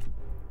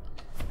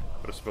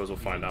 But I suppose we'll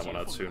find that one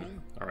out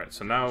soon. Alright,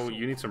 so now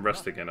you need some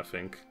rest again, I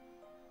think.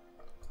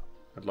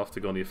 I'd love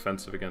to go on the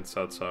offensive against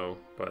Cao Cao,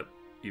 but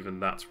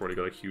even that's already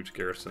got a huge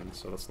garrison,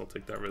 so let's not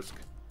take that risk.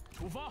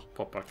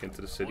 Pop back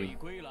into the city.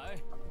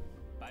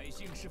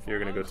 You're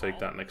gonna go take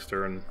that next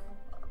turn.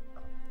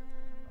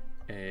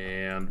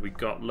 And we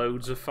got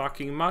loads of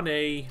fucking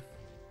money!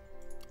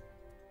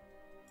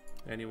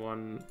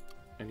 Anyone?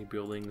 Any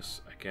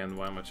buildings? Again,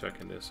 why am I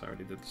checking this? I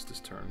already did this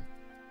turn.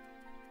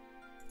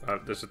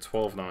 There's a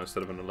 12 now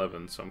instead of an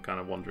 11, so I'm kind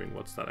of wondering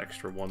what's that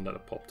extra one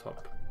that popped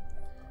up.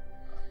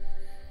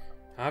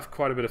 I have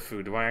quite a bit of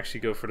food. Do I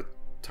actually go for the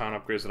town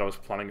upgrades that I was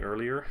planning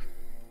earlier?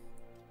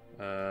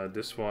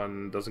 This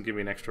one doesn't give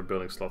me an extra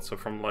building slot, so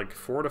from like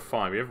 4 to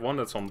 5, you have one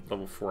that's on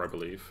level 4, I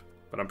believe.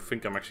 But I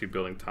think I'm actually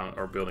building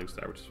buildings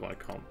there, which is why I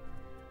can't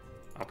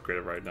upgrade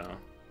it right now.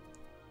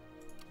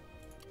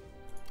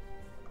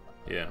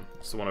 Yeah,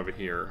 it's the one over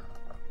here.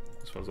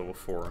 This one's level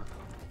 4,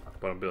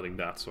 but I'm building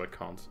that, so I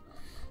can't.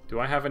 Do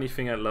I have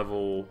anything at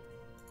level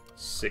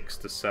 6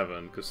 to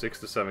 7? Because 6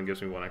 to 7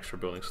 gives me one extra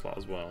building slot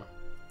as well.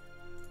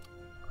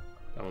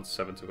 That one's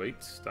 7 to 8.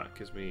 That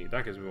gives me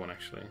one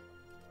actually.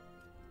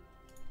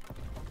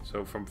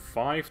 So from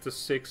 5 to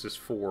 6 is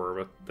 4,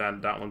 but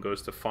then that one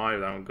goes to 5,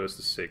 that one goes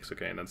to 6.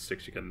 Okay, and then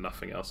 6 you get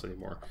nothing else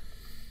anymore.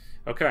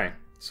 Okay,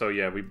 so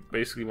yeah, we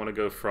basically want to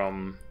go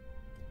from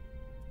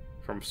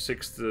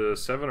 6 to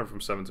 7 or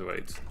from 7 to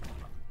 8.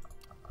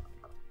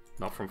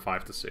 Not from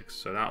 5 to 6.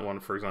 So that one,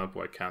 for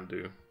example, I can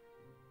do.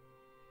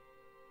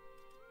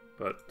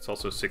 But it's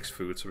also 6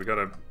 food, so we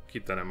gotta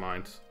keep that in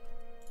mind.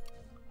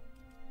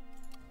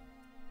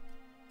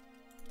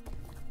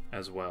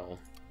 As well.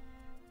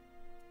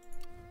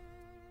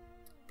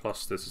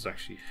 Plus this is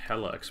actually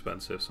hella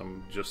expensive, so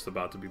I'm just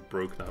about to be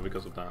broke now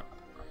because of that.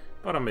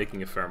 But I'm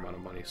making a fair amount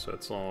of money, so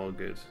it's all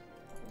good.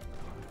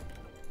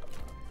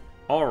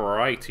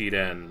 Alrighty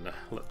then,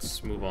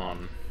 let's move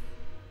on.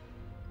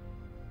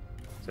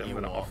 Is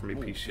anyone gonna offer me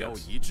peace yet?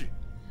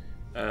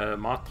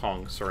 Ma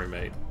Tong, sorry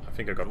mate. I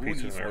think I got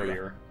peace with him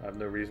earlier. I have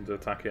no reason to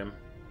attack him.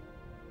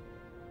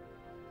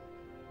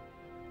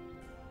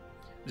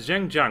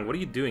 Zhang Yan, what are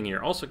you doing here?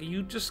 Also, can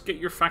you just get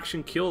your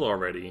faction killed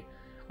already?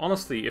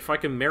 Honestly, if I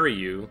can marry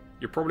you,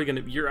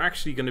 you're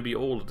actually gonna be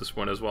old at this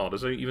point as well.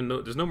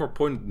 There's no more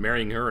point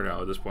marrying her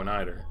now at this point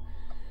either.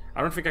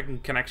 I don't think I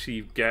can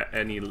actually get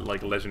any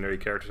like legendary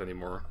characters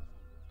anymore.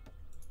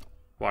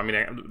 Well, I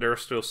mean, there are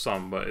still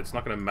some, but it's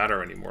not gonna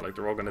matter anymore. Like,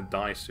 they're all gonna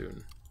die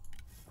soon.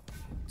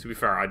 To be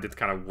fair, I did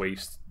kind of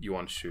waste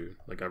Yuan Shu.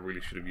 Like, I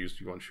really should have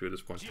used Yuan Shu at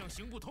this point.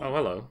 Oh,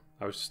 hello.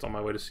 I was just on my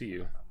way to see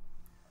you.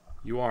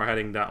 You are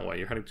heading that way.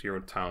 You're heading to your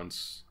own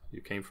towns. You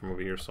came from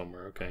over here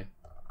somewhere. Okay.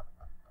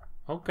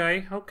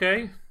 Okay,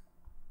 okay.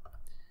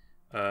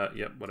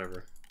 Yep,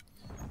 whatever.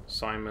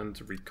 Simon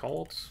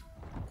recalled.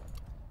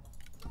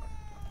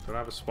 Don't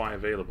have a spy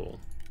available.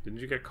 Didn't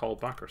you get called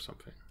back or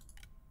something?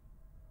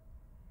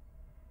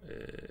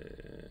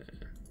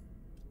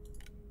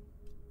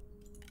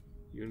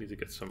 You need to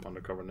get some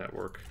undercover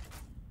network.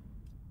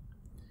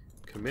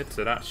 Commit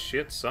to that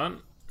shit,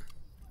 son.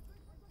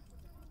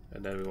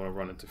 And then we want to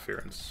run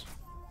interference.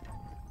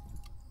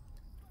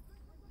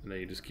 And then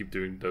you just keep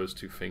doing those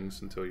two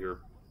things until your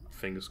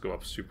things go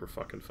up super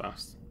fucking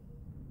fast.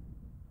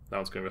 That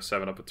one's going to go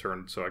 7 up a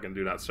turn, so I can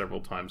do that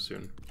several times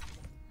soon.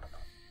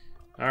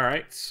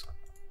 Alright.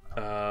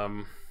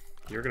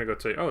 You're gonna go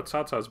take... Oh,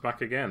 Cao Cao's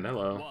back again.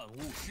 Hello. What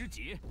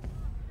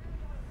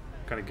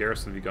kind of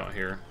garrison have you got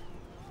here?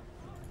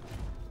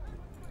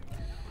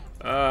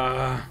 Do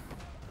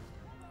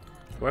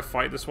I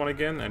fight this one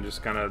again and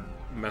just kind of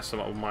mess them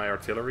up with my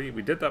artillery?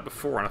 We did that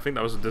before, and I think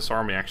that was a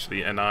disarming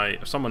actually. And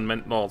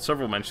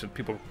several mentioned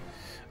people.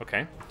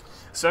 Okay,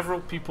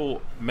 several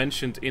people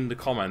mentioned in the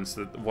comments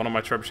that one of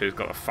my trebuchets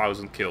got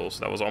 1,000 kills.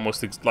 That was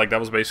almost like that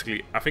was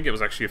basically. I think it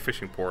was actually a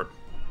fishing port.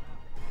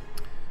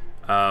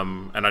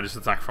 And I just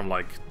attacked from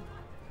like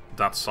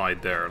that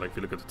side there. Like if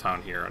you look at the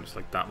town here, and just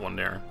like that one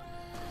there,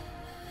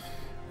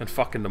 and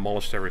fucking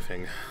demolished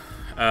everything.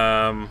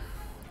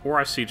 Or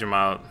I siege them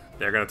out.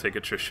 They're gonna take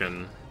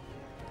attrition.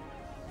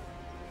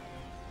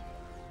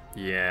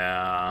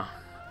 Yeah.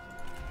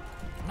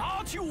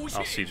 I'll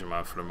siege them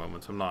out for the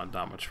moment. I'm not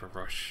that much of a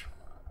rush,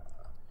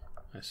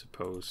 I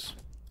suppose.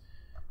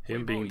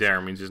 Him being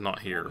there means he's not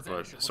here,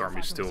 but his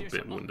army's still a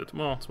bit wounded.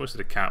 Well, it's mostly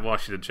the cat. Well,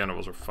 actually, the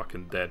generals are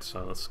fucking dead,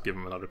 so let's give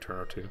him another turn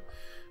or two.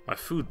 My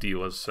food deal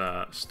was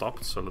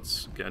stopped, so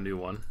let's get a new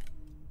one.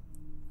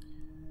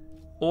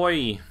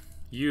 Oi,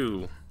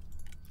 you.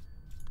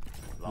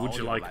 Would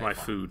you like my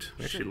food?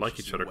 We actually like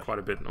each other quite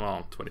a bit.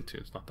 Well, 22,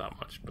 it's not that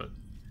much, but...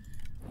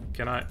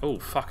 Can I... Oh,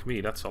 fuck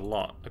me, that's a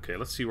lot. Okay,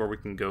 let's see where we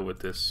can go with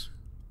this.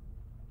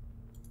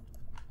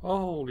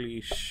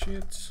 Holy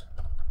shit.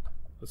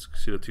 Let's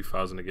see the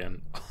 2,000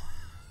 again.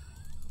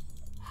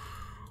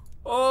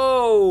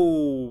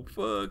 Oh,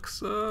 fuck,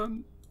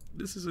 son.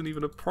 This isn't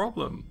even a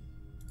problem.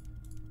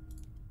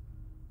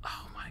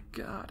 Oh my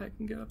god, I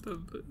can get up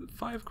to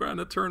 5 grand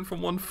a turn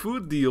from one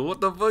food deal. What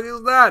the fuck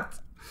is that?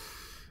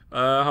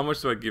 How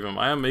much do I give him?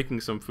 I am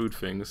making some food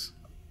things.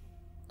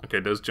 Okay,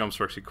 those jumps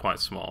are actually quite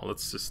small.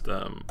 Let's just,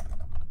 Oh,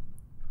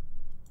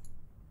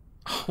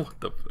 what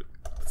the fuck?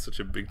 That's such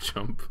a big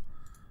jump.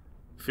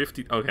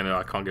 50... Okay, no,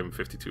 I can't give him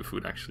 52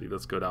 food, actually.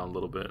 Let's go down a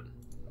little bit.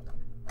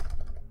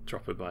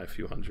 Drop it by a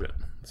few hundred.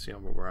 Let's see how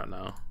where we're at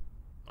now.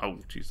 Oh,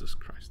 Jesus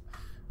Christ.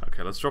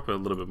 Okay, let's drop it a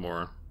little bit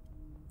more.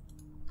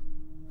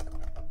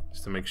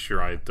 Just to make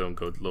sure I don't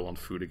go low on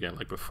food again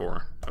like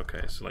before.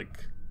 Okay, so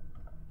like...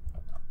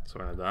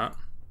 Something like that.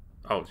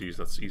 Oh, geez,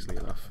 that's easily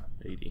enough.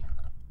 80.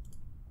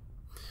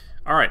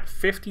 Alright,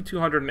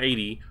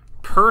 5,280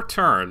 per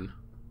turn.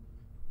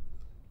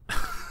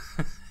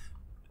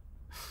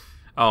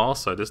 Oh,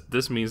 also,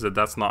 this means that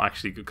that's not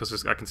actually good,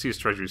 because I can see his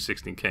treasury is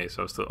 16k,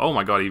 so still... Oh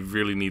my god, he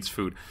really needs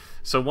food.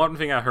 So one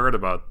thing I heard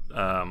about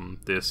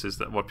this is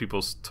that what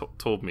people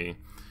told me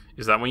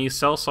is that when you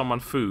sell someone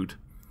food,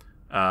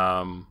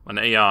 an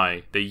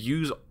AI, they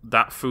use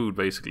that food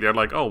basically. They're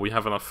like, oh, we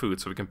have enough food,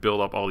 so we can build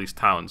up all these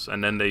towns.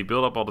 And then they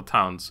build up all the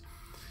towns,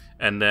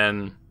 and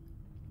then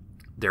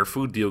their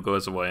food deal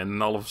goes away, and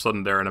then all of a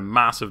sudden they're in a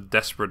massive,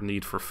 desperate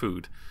need for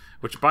food.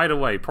 Which, by the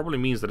way, probably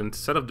means that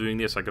instead of doing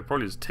this, I could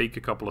probably just take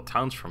a couple of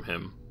towns from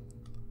him.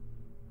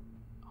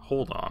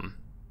 Hold on.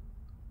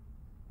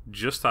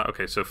 Just that.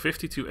 Okay, so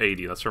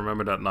 5280. Let's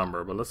remember that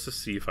number. But let's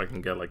just see if I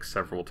can get like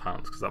several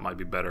towns, because that might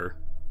be better.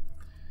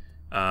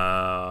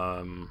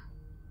 Okay,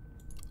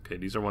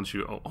 these are ones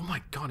you... Oh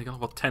my god, you got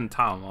about 10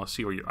 towns. I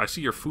see where you... I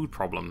see your food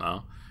problem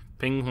now.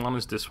 Ping one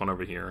is this one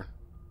over here.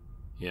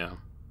 Yeah.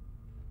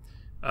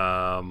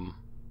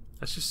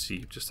 Let's just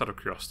see, just out of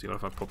curiosity, what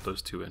if I put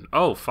those two in?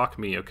 Oh, fuck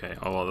me, okay.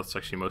 Oh, well, that's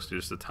actually mostly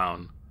just the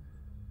town.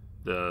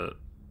 The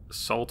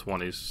salt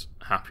one is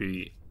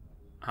happy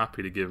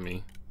to give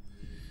me.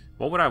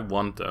 What would I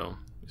want, though?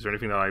 Is there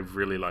anything that I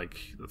really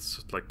like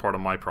that's like part of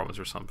my province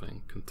or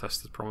something?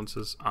 Contested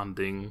provinces?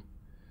 Anding.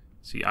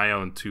 See, I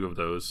own 2 of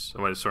those.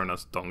 Oh, wait, sorry,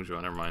 that's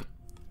Dongzhou, never mind.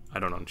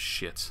 I don't own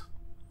shit.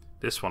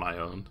 This one I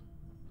owned.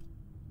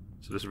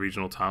 So this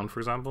regional town, for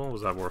example,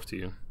 was that worth to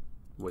you?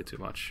 Way too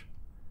much.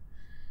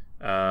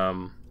 I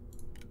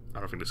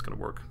don't think this is going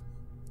to work.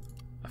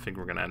 I think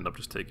we're going to end up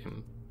just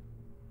taking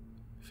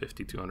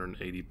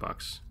 5,280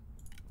 bucks.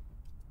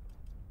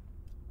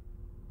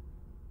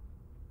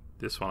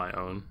 This one I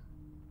own.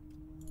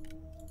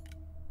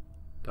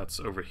 That's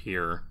over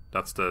here.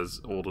 That's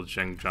all the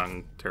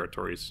Zhejiang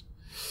territories.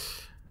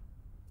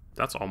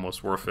 That's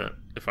almost worth it.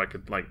 If I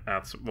could, like,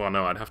 add some... Well,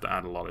 no, I'd have to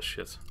add a lot of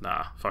shit.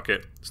 Nah, fuck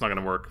it. It's not going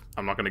to work.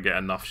 I'm not going to get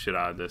enough shit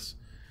out of this.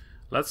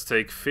 Let's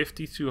take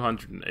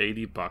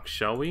 5,280 bucks,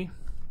 shall we?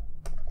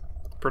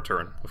 Per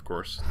turn, of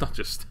course. Not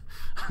just...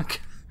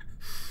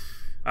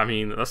 I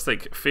mean, let's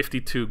take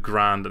 52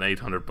 grand and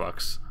 800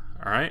 bucks.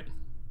 Alright?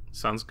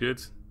 Sounds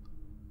good?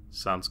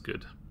 Sounds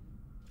good.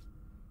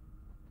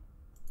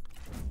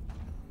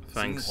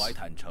 Thanks.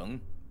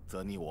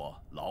 Goodwill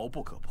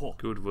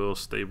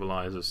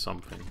stabilizes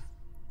something.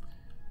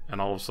 And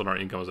all of a sudden our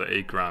income is at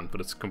 8 grand, but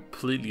it's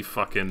completely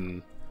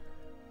fucking...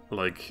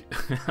 like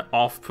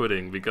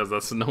off-putting, because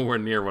that's nowhere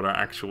near what our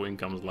actual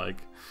income is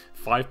like.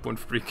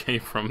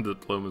 5.3k from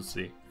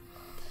diplomacy.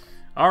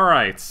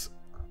 Alright.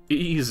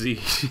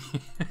 Easy.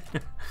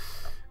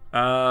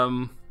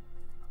 Now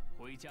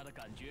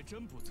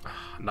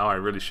I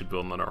really should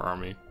build another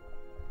army.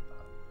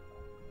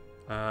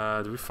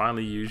 Do we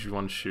finally use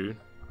Yuan Shu?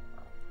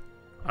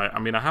 I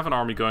mean, I have an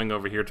army going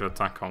over here to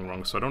attack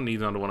Kongrong, so I don't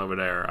need another one over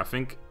there. I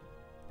think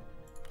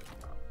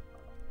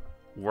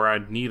where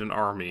I'd need an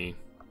army...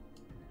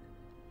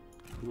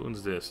 Who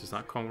owns this? Is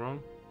that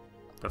Kongrong?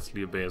 That's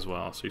Liu Bei as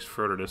well, so he's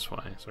further this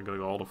way. So I gotta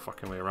go all the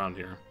fucking way around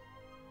here.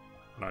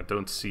 And I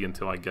don't see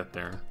until I get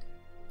there.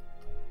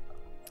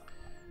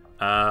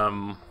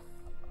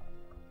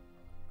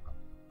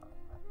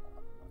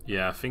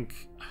 Yeah, I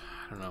think...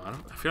 I don't know.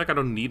 I feel like I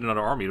don't need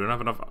another army. I don't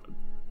have enough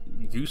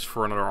use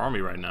for another army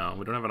right now.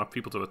 We don't have enough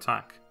people to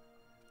attack.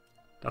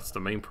 That's the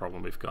main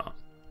problem we've got.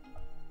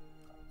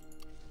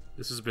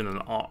 This has been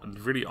a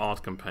really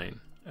odd campaign.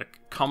 A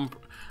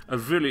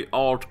really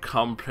odd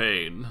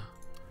campaign.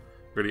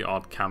 Really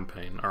odd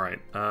campaign. Alright,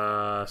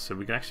 so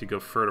we can actually go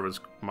further with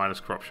minus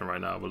corruption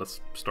right now, but let's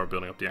start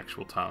building up the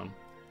actual town.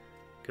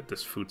 Get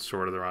this food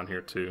sorted around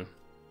here too.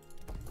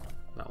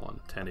 That one,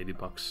 1080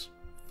 bucks.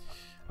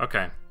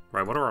 Okay,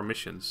 right, what are our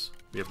missions?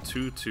 We have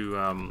 2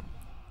 to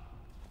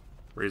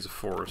raise a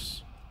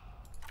force.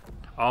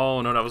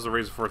 Oh no, that was the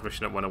raise a force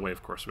mission that went away,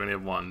 of course. We only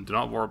have 1. Do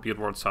not be at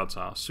war with Cao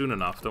Cao. Soon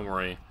enough, don't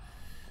worry.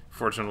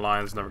 Forge an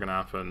alliance, never gonna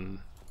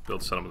happen.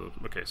 Build settlement.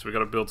 Okay, so we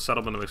gotta build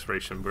settlement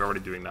administration. We're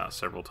already doing that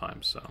several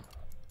times, so.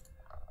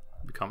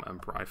 Become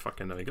emperor. I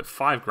fucking know. You get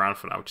 5 grand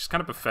for that, which is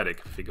kind of pathetic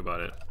if you think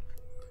about it.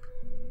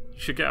 You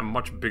should get a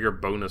much bigger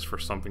bonus for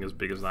something as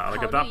big as that.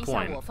 Like at that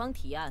point.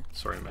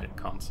 Sorry, mate,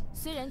 can't.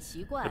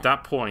 At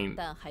that point,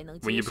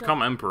 when you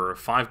become emperor,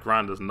 5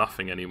 grand is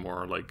nothing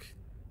anymore. Like,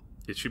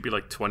 it should be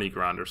like 20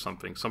 grand or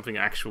something. Something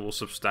actual,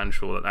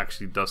 substantial that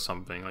actually does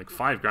something. Like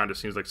 5 grand, it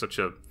seems like such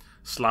a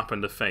slap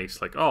in the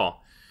face. Like, oh,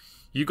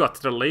 you got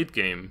to the late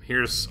game.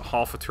 Here's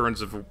half a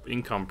turn's of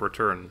income per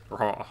turn, or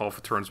half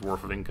a turn's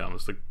worth of income.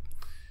 It's like,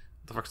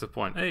 what the fuck's the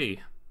point?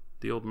 Hey,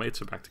 the old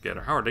mates are back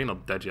together. How are they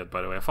not dead yet,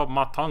 by the way? I thought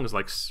Ma Tong is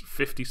like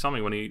 50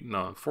 something when he,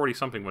 no, 40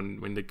 something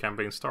when the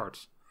campaign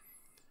starts.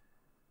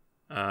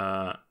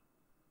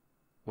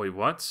 Wait,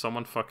 what?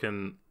 Someone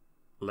fucking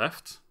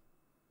left?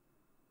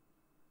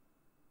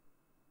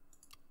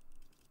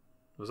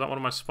 Was that one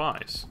of my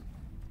spies?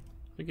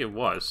 I think it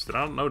was. Did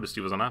I not notice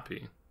he was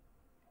unhappy?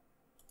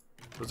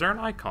 Was there an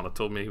icon that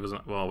told me he was...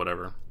 Well,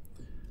 whatever.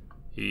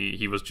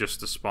 He was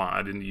just a spy.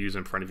 I didn't use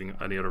him for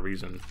any other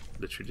reason.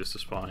 Literally just a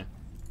spy.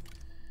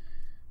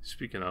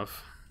 Speaking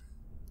of...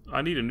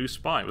 I need a new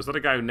spy. Was that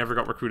a guy who never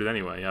got recruited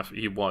anyway? Yeah,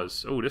 he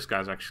was. Oh, this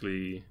guy's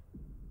actually...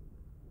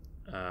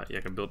 yeah,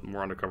 I can build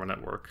more undercover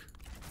network.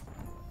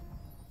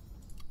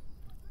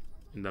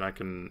 And then I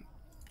can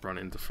run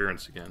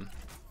interference again.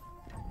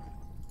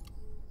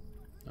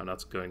 Oh,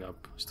 that's going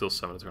up. Still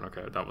 7 a turn.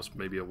 Okay, that was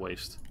maybe a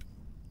waste.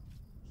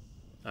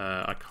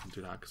 I can't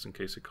do that because in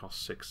case it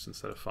costs 6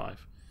 instead of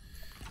 5.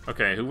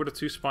 Okay, who were the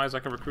 2 spies I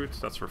can recruit?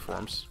 That's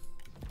reforms.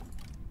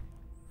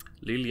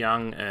 Li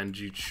Liang and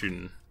Ji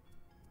Xun.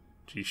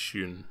 Ji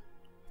Xun.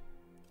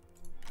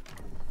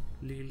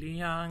 Li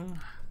Liang.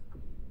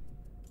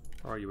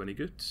 Are you any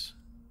good?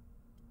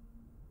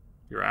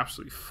 You're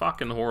absolutely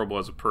fucking horrible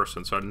as a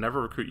person, so I'd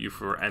never recruit you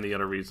for any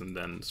other reason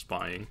than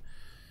spying.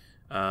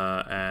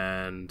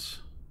 And...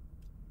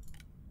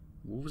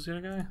 What was the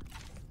other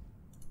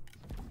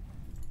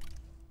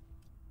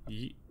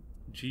guy?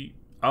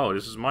 Oh,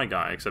 this is my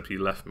guy, except he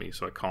left me,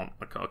 so I can't.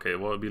 Okay,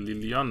 well, it'll be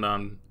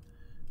Liliandan.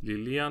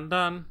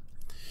 Liliandan.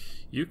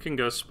 You can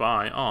go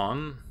spy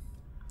on...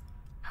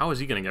 How is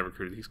he gonna get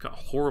recruited? He's got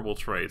horrible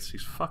traits.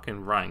 He's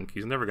fucking rank.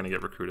 He's never gonna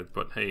get recruited,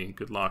 but hey,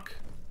 good luck.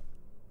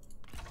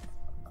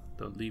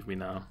 Don't leave me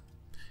now.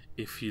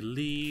 If you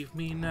leave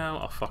me now,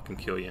 I'll fucking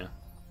kill you.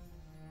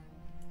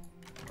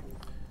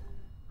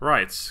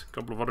 Right, a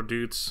couple of other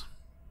dudes.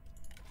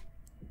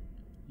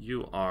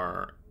 You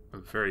are a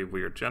very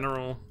weird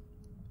general.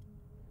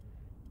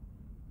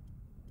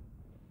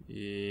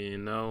 You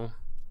know.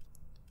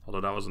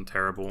 Although that wasn't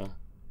terrible.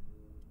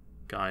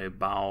 Guy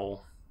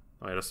Bao.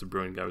 Oh yeah, that's the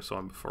brilliant guy we saw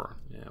him before.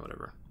 Yeah,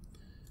 whatever.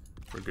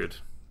 We're good.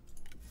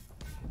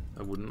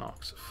 A wooden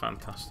ox.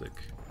 Fantastic.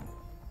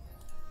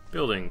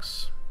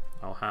 Buildings.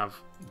 I'll have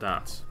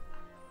that.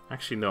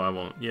 Actually, no, I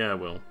won't. Yeah, I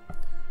will.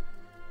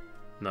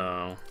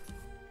 No.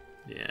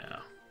 Yeah.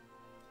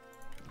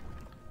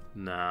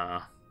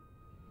 Nah.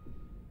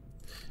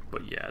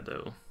 But yeah,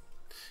 though.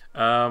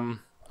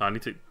 I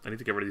need to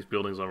get rid of these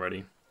buildings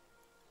already.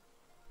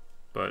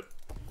 But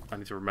I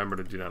need to remember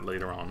to do that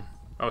later on.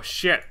 Oh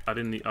shit! I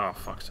didn't need. Oh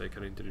fuck's sake!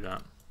 I need to do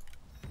that.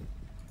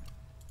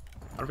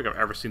 I don't think I've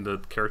ever seen the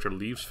character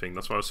leaves thing.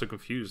 That's why I was so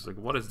confused. Like,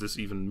 what does this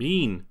even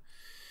mean?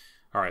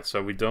 All right,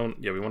 so we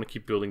don't. Yeah, we want to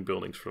keep building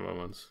buildings for a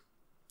moment.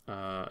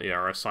 Yeah,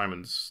 our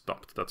assignment's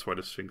stopped. That's why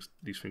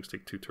these things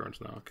take 2 turns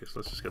now. Okay, so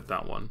let's just get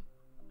that one.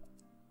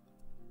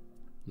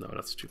 No,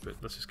 that's stupid.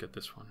 Let's just get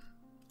this one.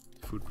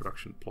 Food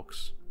production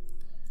blocks.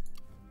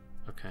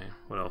 Okay,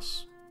 what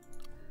else?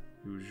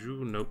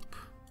 Yuju, nope.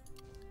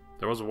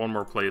 There was one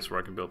more place where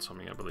I can build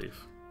something, I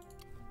believe.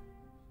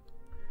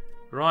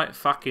 Right,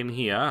 fucking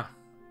here.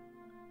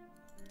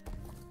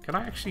 Can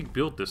I actually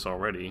build this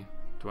already?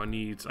 Do I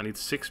need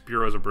 6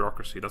 bureaus of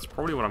bureaucracy. That's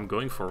probably what I'm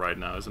going for right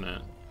now, isn't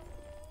it?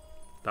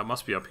 That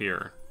must be up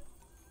here.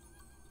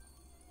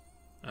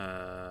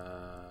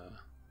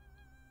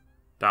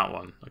 That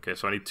one. Okay,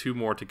 so I need 2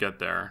 more to get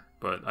there.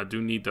 But I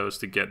do need those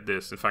to get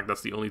this. In fact,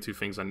 that's the only 2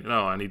 things I need.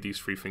 No, I need these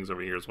 3 things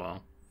over here as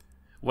well.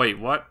 Wait,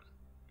 what?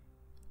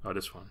 Oh,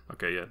 this one.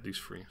 Okay, yeah, these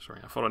 3. Sorry.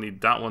 I thought I need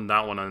that one,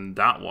 and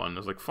that one. I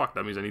was like, fuck,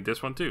 that means I need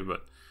this one too,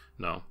 but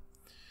no.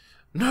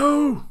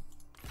 No!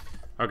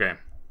 Okay.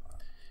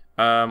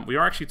 We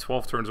are actually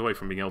 12 turns away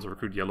from being able to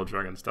recruit yellow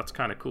dragons. That's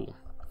kind of cool.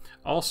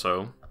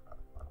 Also,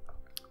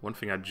 one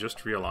thing I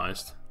just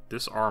realized.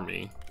 This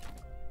army...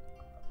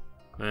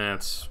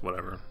 it's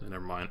whatever.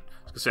 Never mind.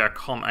 I was going to say I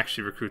can't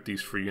actually recruit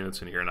these 3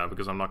 units in here now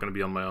because I'm not going to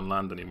be on my own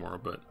land anymore,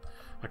 but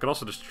I could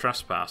also just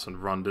trespass and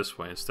run this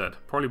way instead.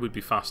 Probably would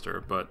be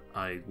faster, but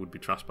I would be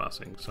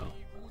trespassing, so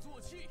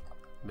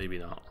maybe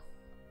not.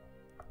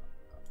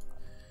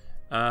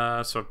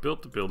 So I've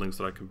built the buildings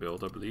that I can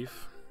build, I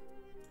believe.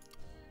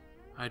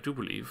 I do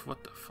believe.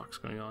 What the fuck's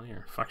going on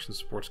here? Faction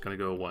support's going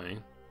to go away.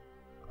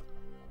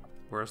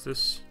 Where is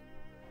this?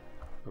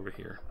 Over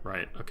here.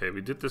 Right. Okay,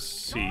 we did this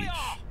siege.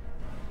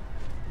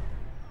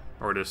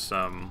 Or this,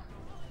 well,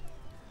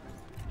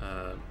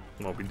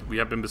 we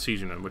have been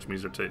besieging them, which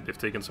means they've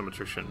taken some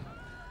attrition.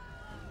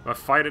 Do I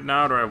fight it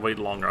now, or do I wait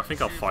longer? I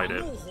think I'll fight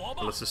it.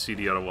 But let's just see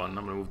the other one. I'm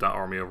going to move that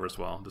army over as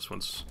well. This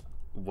one's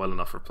well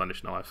enough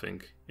replenished now, I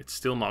think. It's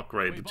still not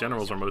great. The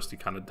generals are mostly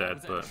kind of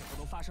dead, but...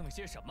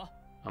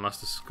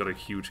 unless this has got a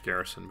huge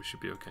garrison, we should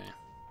be okay.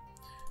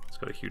 It's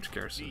got a huge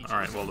garrison.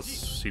 Alright, well, let's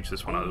siege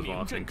this one out as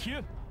well, I think.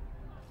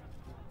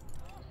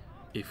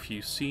 If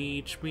you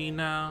siege me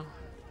now...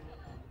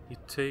 you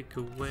take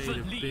away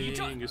the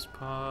biggest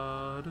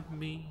part of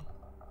me.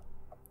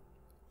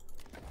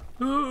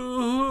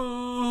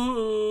 Ooh.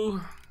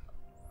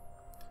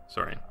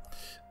 Sorry.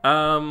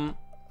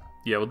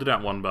 Yeah, we'll do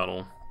that one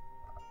battle.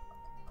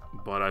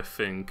 But I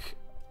think...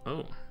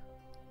 oh.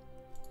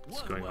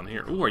 What's going on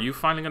here? Ooh, are you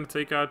finally going to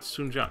take out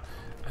Sun Jiang?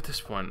 At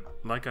this point,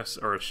 like I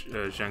said, or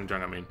Zhang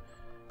Yan, I mean.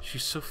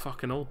 She's so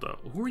fucking old, though.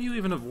 Who are you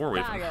even at war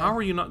with? And how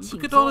are you not...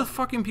 look at all the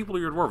fucking people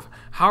you're at war with.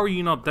 How are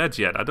you not dead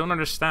yet? I don't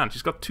understand.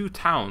 She's got 2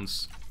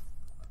 towns.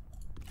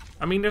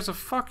 I mean, there's a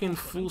fucking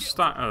full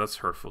stack... oh, that's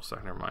her full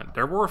stack. Never mind.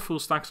 There were full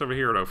stacks over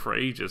here, though, for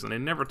ages, and they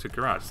never took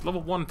her out. It's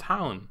level 1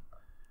 town.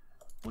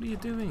 What are you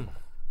doing?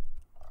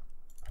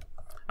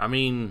 I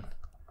mean...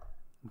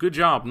 good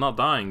job not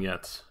dying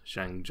yet,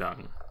 Zhang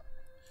Yan.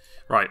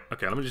 Right,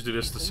 okay, let me just do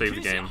this to save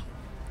the game.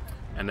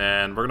 And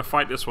then we're gonna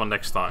fight this one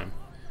next time.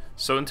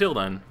 So until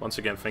then, once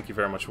again, thank you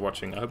very much for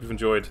watching. I hope you've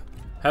enjoyed.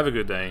 Have a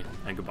good day,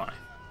 and goodbye.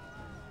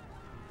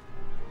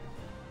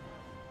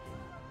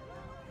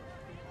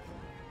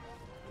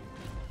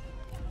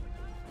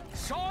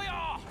 Show